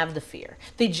don't have the fear.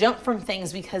 They jump from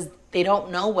things because they don't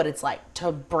know what it's like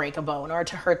to break a bone or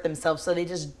to hurt themselves, so they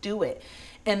just do it.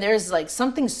 And there's like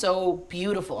something so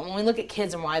beautiful. And when we look at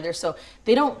kids and why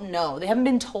they don't know. They haven't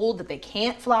been told that they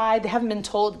can't fly. They haven't been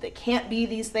told that they can't be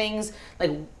these things.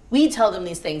 Like we tell them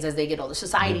these things as they get older.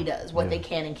 Society does what they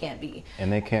can and can't be.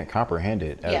 And they can't comprehend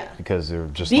it because they're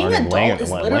just being learning adult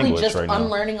is literally just right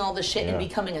unlearning all the shit and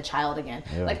becoming a child again.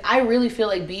 Yeah. Like I really feel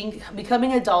like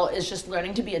becoming adult is just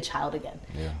learning to be a child again.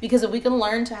 Yeah. Because if we can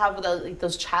learn to have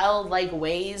those childlike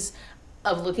ways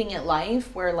of looking at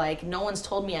life where like no one's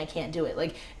told me I can't do it.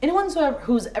 Like anyone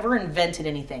who's ever invented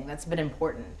anything that's been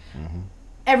important. Mm-hmm.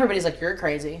 Everybody's like, you're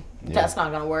crazy. Yeah. That's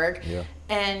not gonna work. Yeah.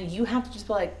 And you have to just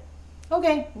be like,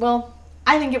 okay, well,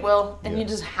 I think it will, and you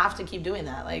just have to keep doing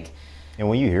that. Like, and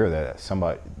when you hear that,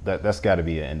 that's got to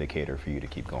be an indicator for you to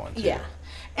keep going. Too. Yeah,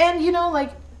 and you know,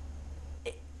 like,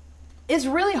 it's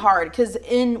really hard because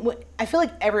I feel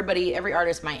like every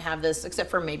artist might have this,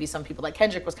 except for maybe some people. Like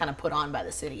Kendrick was kind of put on by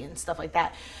the city and stuff like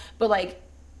that, but like.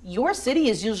 Your city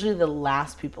is usually the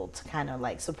last people to kind of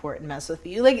like support and mess with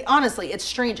you. Like honestly, it's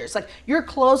strangers. Like your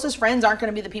closest friends aren't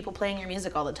going to be the people playing your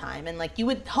music all the time. And like you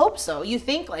would hope so. You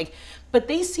think like, but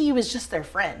they see you as just their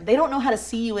friend. They don't know how to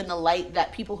see you in the light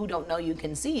that people who don't know you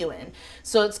can see you in.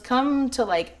 So it's come to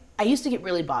like, I used to get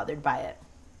really bothered by it.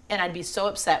 And I'd be so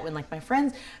upset when like my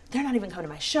friends, they're not even coming to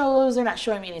my shows. They're not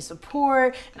showing me any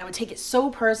support. And I would take it so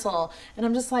personal. And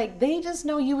I'm just like, they just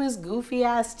know you as goofy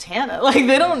ass Tanna. Like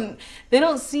they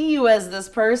don't see you as this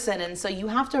person. And so you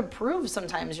have to prove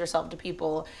sometimes yourself to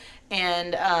people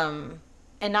and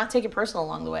not take it personal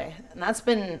along the way. And that's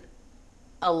been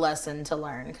a lesson to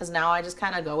learn because now I just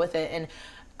kind of go with it. And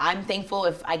I'm thankful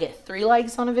if I get 3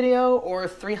 likes on a video or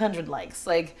 300 likes.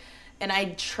 Like, And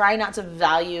I try not to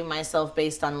value myself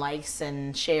based on likes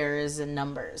and shares and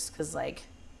numbers, because like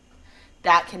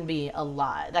that can be a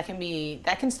lot. That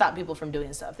can stop people from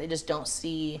doing stuff. They just don't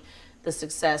see the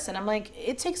success. And I'm like,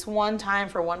 it takes one time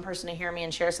for one person to hear me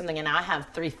and share something, and now I have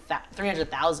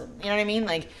 300,000. You know what I mean?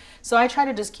 Like, so I try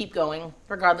to just keep going,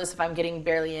 regardless if I'm getting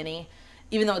barely any.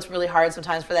 Even though it's really hard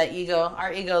sometimes for that ego.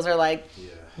 Our egos are like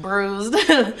bruised. It's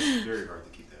very hard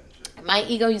to keep that in check. My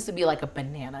ego used to be like a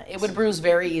banana. It would bruise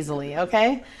very easily,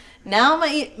 okay? Now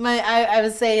I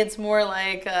would say it's more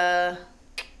like, I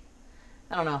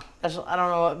don't know. I don't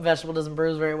know what vegetable doesn't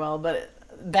bruise very well, but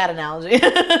bad analogy.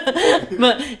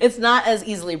 But it's not as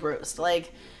easily bruised.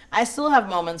 Like, I still have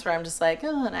moments where I'm just like,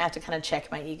 oh, and I have to kind of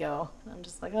check my ego. I'm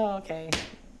just like, oh, okay.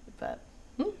 But,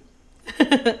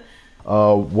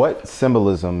 What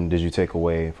symbolism did you take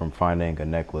away from finding a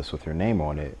necklace with your name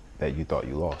on it that you thought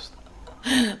you lost?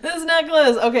 This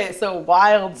necklace. Okay, so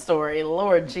wild story.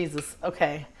 Lord Jesus.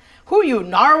 Okay. Who are you,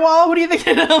 Narwhal? Who do you think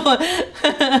I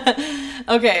am?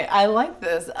 Okay, I like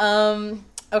this.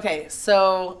 Okay,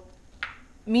 so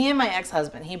me and my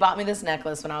ex-husband, he bought me this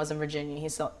necklace when I was in Virginia.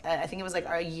 I think it was like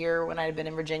a year when I had been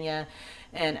in Virginia,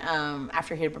 and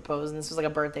after he had proposed, and this was like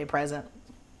a birthday present.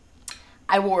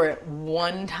 I wore it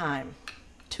one time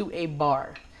to a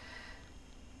bar.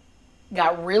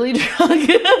 Got really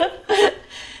drunk.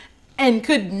 And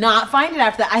could not find it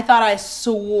after that. I thought I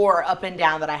swore up and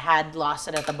down that I had lost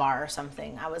it at the bar or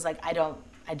something. I was like, I don't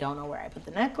know where I put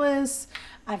the necklace.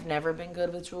 I've never been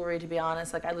good with jewelry, to be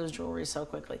honest. Like, I lose jewelry so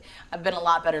quickly. I've been a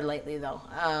lot better lately, though,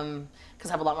 because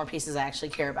I have a lot more pieces I actually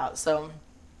care about. So,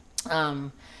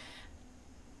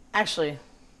 actually,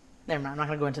 never mind. I'm not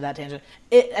going to go into that tangent.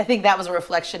 I think that was a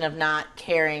reflection of not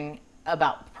caring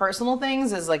about personal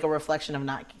things, is like a reflection of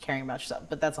not caring about yourself,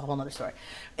 but that's a whole nother story.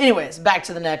 Anyways, back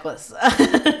to the necklace.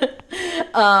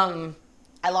 I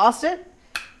lost it.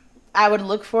 I would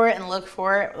look for it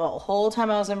the whole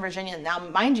time I was in Virginia. Now,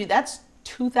 mind you, that's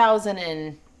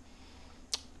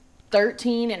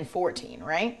 2013 and 14,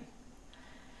 right?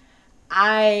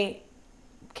 I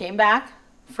came back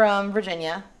from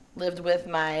Virginia, lived with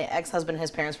my ex-husband and his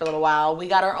parents for a little while. We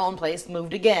got our own place,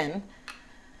 moved again.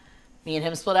 Me and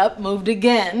him split up, moved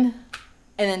again.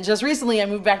 And then just recently I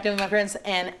moved back to my parents,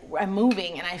 and I'm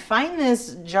moving, and I find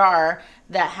this jar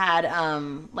that had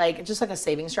like just like a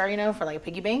savings jar, you know, for like a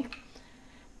piggy bank.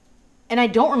 And I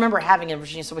don't remember having it in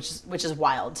Virginia, so which is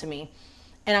wild to me.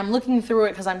 And I'm looking through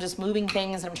it because I'm just moving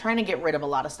things, and I'm trying to get rid of a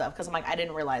lot of stuff because I'm like, I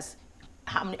didn't realize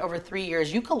how many, over 3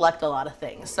 years, you collect a lot of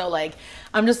things. So like,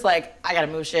 I'm just like, I gotta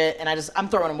move shit, and I'm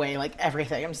throwing away like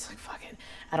everything. I'm just like, fuck it,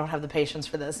 I don't have the patience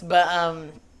for this. But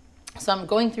so I'm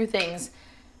going through things,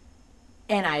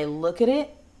 and I look at it.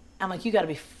 I'm like, you got to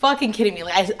be fucking kidding me.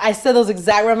 Like, I said those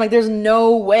exact words. I'm like, there's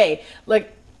no way.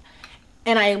 Like,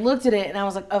 and I looked at it, and I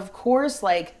was like, of course,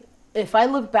 like, if I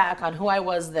look back on who I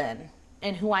was then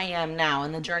and who I am now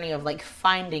and the journey of, like,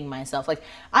 finding myself, like,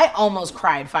 I almost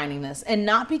cried finding this. And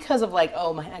not because of, like,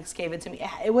 oh, my ex gave it to me.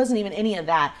 It wasn't even any of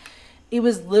that. It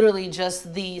was literally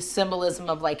just the symbolism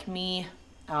of, like, me.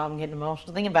 Oh, I'm getting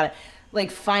emotional thinking about it. Like,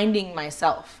 finding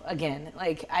myself again.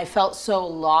 Like, I felt so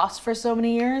lost for so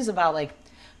many years about, like,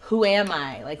 who am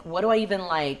I? Like, what do I even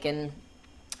like? And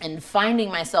finding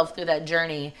myself through that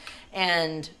journey.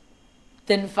 And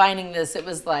then finding this, it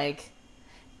was like,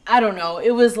 I don't know.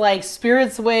 It was like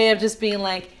Spirit's way of just being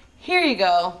like, here you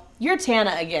go. You're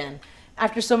Tanna again.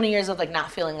 After so many years of, like,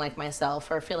 not feeling like myself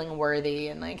or feeling worthy.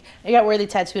 And, like, I got worthy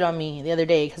tattooed on me the other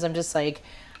day because I'm just like,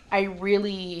 I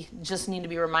really just need to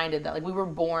be reminded that, like, we were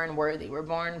born worthy. We're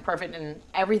born perfect, and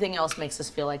everything else makes us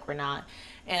feel like we're not.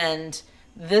 And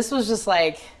this was just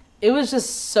like, it was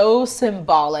just so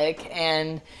symbolic,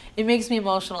 and it makes me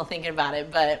emotional thinking about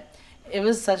it, but it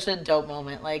was such a dope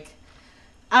moment. Like,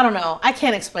 I don't know. I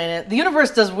can't explain it. The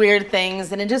universe does weird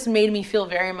things, and it just made me feel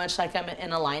very much like I'm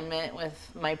in alignment with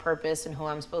my purpose and who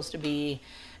I'm supposed to be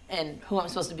and who I'm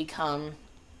supposed to become.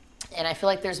 And I feel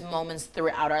like there's moments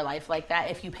throughout our life like that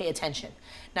if you pay attention.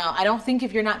 Now, I don't think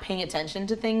if you're not paying attention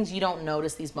to things, you don't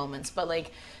notice these moments. But,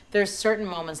 like, there's certain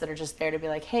moments that are just there to be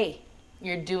like, hey,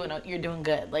 you're doing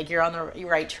good. Like, you're on the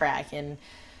right track. And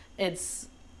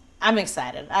I'm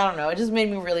excited. I don't know. It just made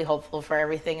me really hopeful for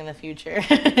everything in the future.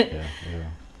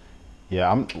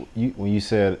 Yeah. When you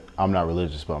said I'm not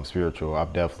religious, but I'm spiritual, I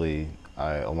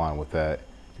align with that,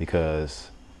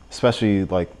 because especially,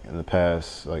 like, in the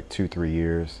past, like, 2-3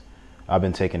 years, I've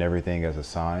been taking everything as a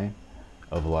sign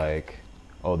of, like,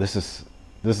 oh, this is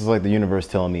like the universe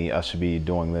telling me I should be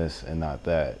doing this and not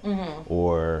that. Mm-hmm.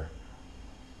 Or,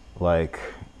 like,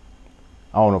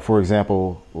 I don't know, for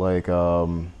example, like,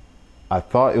 I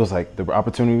thought it was like the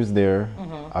opportunity was there.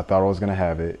 Mm-hmm. I thought I was going to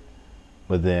have it.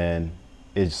 but then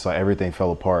it's just like everything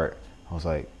fell apart. I was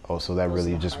like, oh, so that Those are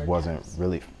really the just hard wasn't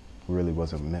times. really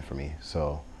wasn't meant for me.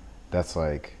 So that's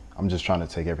like, I'm just trying to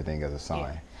take everything as a sign.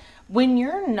 Yeah. When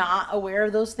you're not aware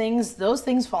of those things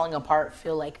falling apart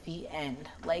feel like the end.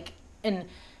 Like, and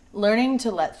learning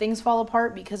to let things fall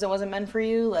apart because it wasn't meant for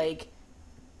you, like,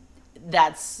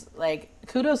 that's like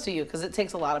kudos to you, because it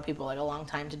takes a lot of people like a long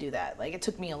time to do that. Like, it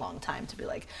took me a long time to be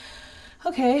like,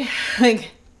 okay,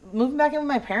 like moving back in with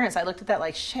my parents, I looked at that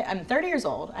like, shit, I'm 30 years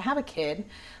old, I have a kid,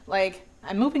 like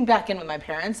I'm moving back in with my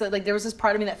parents. So, like, there was this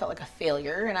part of me that felt like a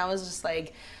failure, and I was just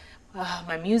like,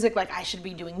 my music, like I should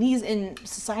be doing these, and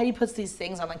society puts these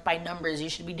things on like by numbers, you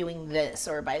should be doing this,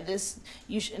 or by this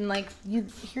you should, and like you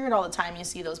hear it all the time, you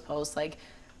see those posts, like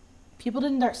people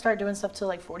didn't start doing stuff till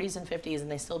like 40s and 50s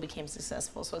and they still became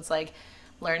successful. So it's like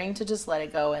learning to just let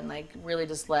it go and like really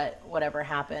just let whatever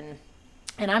happen.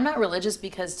 And I'm not religious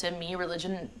because to me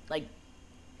religion, like,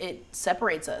 it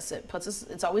separates us, it puts us,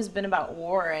 it's always been about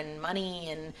war and money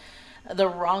and the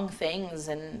wrong things,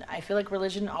 and I feel like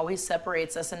religion always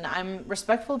separates us. And I'm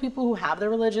respectful of people who have their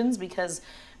religions, because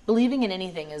believing in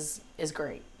anything is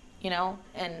great, you know,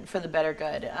 and for the better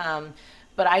good.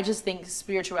 But I just think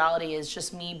spirituality is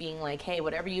just me being like, hey,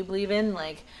 whatever you believe in,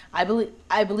 like I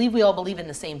believe we all believe in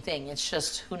the same thing. It's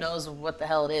just who knows what the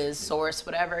hell it is, source,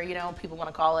 whatever, you know, people want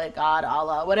to call it, God,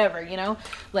 Allah, whatever, you know,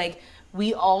 like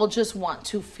we all just want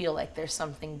to feel like there's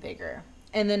something bigger.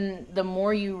 And then the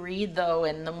more you read, though,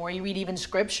 and the more you read even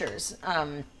scriptures,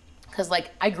 because like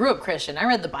I grew up Christian, I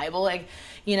read the Bible, like,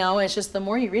 you know, it's just the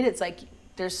more you read it, it's like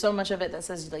there's so much of it that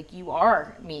says like you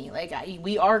are me, like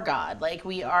we are God, like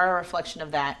we are a reflection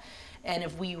of that. And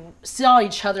if we saw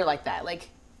each other like that, like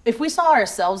if we saw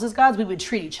ourselves as gods, we would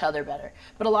treat each other better.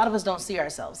 But a lot of us don't see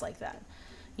ourselves like that,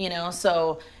 you know.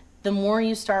 So the more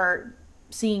you start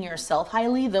seeing yourself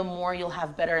highly, the more you'll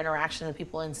have better interaction with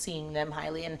people and seeing them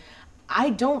highly. And I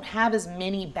don't have as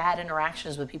many bad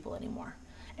interactions with people anymore.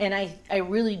 And I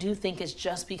really do think it's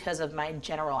just because of my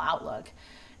general outlook.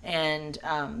 And,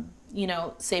 you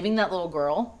know, saving that little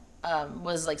girl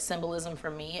was like symbolism for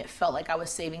me. It felt like I was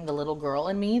saving the little girl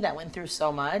in me that went through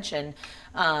so much, and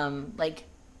like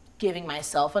giving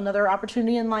myself another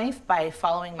opportunity in life by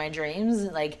following my dreams.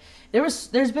 Like there's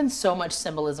been so much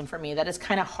symbolism for me that it's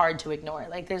kind of hard to ignore.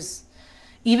 Like there's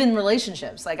even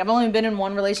relationships. Like I've only been in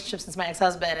one relationship since my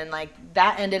ex-husband, and like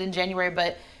that ended in January,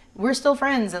 but we're still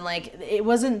friends. And like it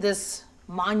wasn't this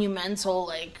monumental,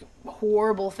 like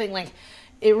horrible thing. Like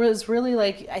it was really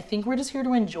like, I think we're just here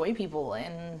to enjoy people,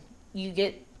 and you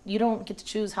don't get to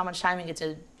choose how much time you get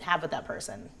to have with that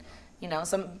person. You know,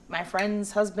 my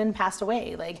friend's husband passed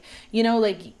away. Like, you know,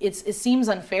 like it seems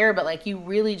unfair, but like you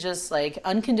really just like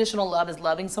unconditional love is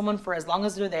loving someone for as long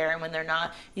as they're there, and when they're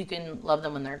not, you can love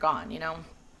them when they're gone, you know.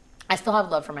 I still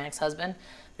have love for my ex-husband.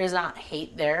 There's not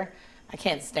hate there. I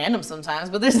can't stand him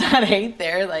sometimes, but there's not hate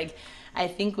there. Like, I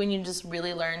think when you just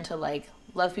really learn to like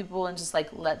love people and just like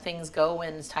let things go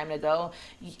when it's time to go,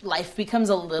 life becomes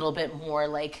a little bit more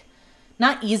like,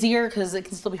 not easier because it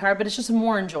can still be hard, but it's just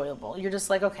more enjoyable. You're just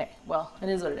like, okay, well, it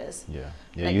is what it is. Yeah,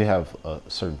 like, you have a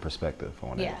certain perspective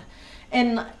on it. Yeah,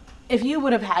 and if you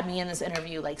would have had me in this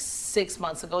interview like 6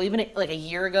 months ago, even like a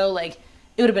year ago, like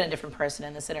it would have been a different person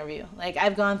in this interview. Like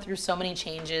I've gone through so many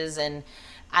changes, and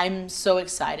I'm so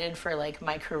excited for like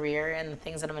my career and the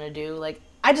things that I'm gonna do. Like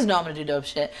I just know I'm gonna do dope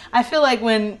shit. I feel like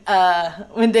when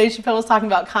Dave Chappelle was talking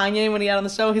about Kanye when he got on the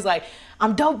show, he's like,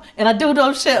 I'm dope and I do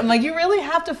dope shit. I'm like, you really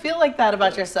have to feel like that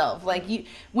about yourself. Like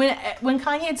when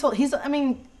Kanye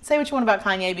say what you want about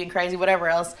Kanye being crazy, whatever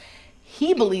else,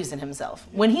 he believes in himself.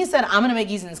 When he said, I'm gonna make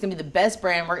Yeezy and it's gonna be the best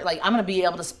brand, like I'm gonna be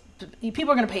able to,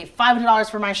 people are gonna pay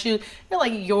 $500 for my shoe. You're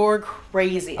like, you're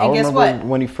crazy. And guess what? I remember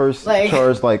when he first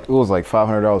charged, like it was like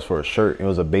 $500 for a shirt. It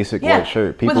was a basic white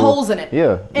shirt. People, with holes in it.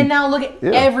 Yeah. And now look at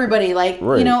everybody. Like,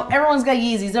 you know, everyone's got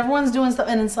Yeezys. Everyone's doing stuff.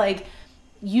 And it's like,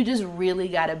 you just really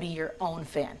got to be your own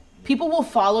fan. People will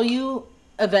follow you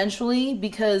eventually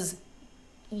because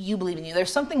you believe in you.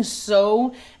 There's something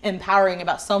so empowering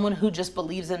about someone who just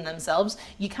believes in themselves.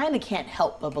 You kind of can't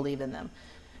help but believe in them.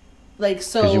 Like,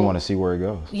 so, because you want to see where it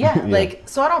goes. Yeah, yeah. Like,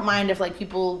 so I don't mind if like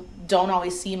people don't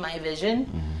always see my vision.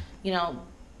 Mm-hmm. You know,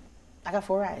 I got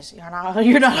 4 eyes. You're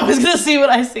not always gonna see what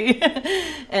I see.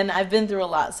 And I've been through a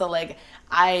lot. So like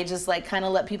I just like kind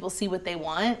of let people see what they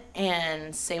want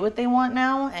and say what they want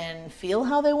now and feel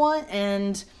how they want,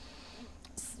 and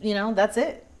you know, that's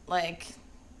it. Like,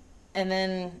 and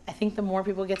then I think the more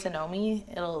people get to know me,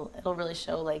 it'll really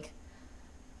show. Like,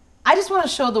 I just want to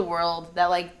show the world that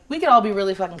like we could all be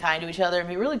really fucking kind to each other and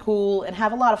be really cool and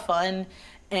have a lot of fun,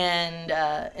 and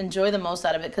enjoy the most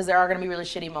out of it, because there are going to be really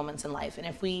shitty moments in life. And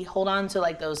if we hold on to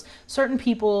like those certain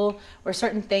people or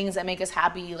certain things that make us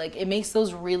happy, like it makes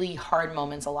those really hard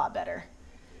moments a lot better.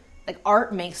 Like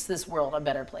art makes this world a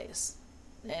better place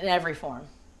in every form.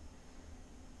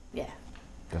 Yeah.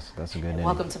 That's a good And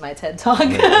welcome to my TED Talk.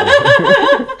 That's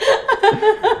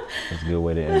a good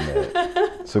way to end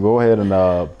that. So go ahead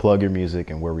and plug your music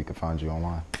and where we can find you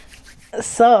online.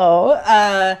 So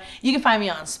you can find me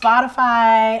on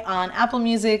Spotify, on Apple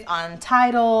Music, on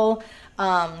Tidal,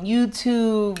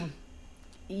 YouTube,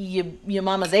 your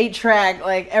mama's 8-track,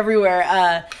 like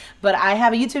everywhere. But I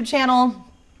have a YouTube channel.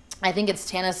 I think it's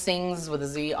Tanna Sings with a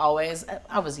Z always.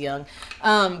 I was young.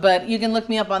 But you can look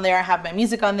me up on there. I have my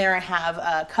music on there. I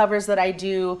have covers that I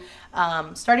do.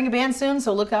 Starting a band soon,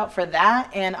 so look out for that.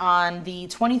 And on the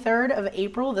 23rd of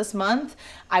April this month,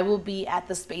 I will be at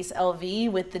the Space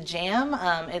LV with the Jam.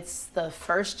 It's the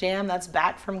first jam that's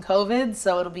back from COVID,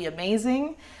 so it'll be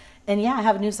amazing. And yeah, I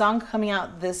have a new song coming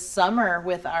out this summer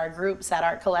with our group, Sad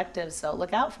Art Collective, so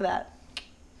look out for that.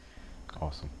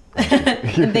 Awesome.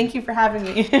 And thank you for having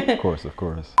me. Of course.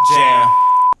 Jam.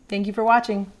 Thank you for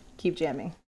watching. Keep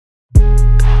jamming.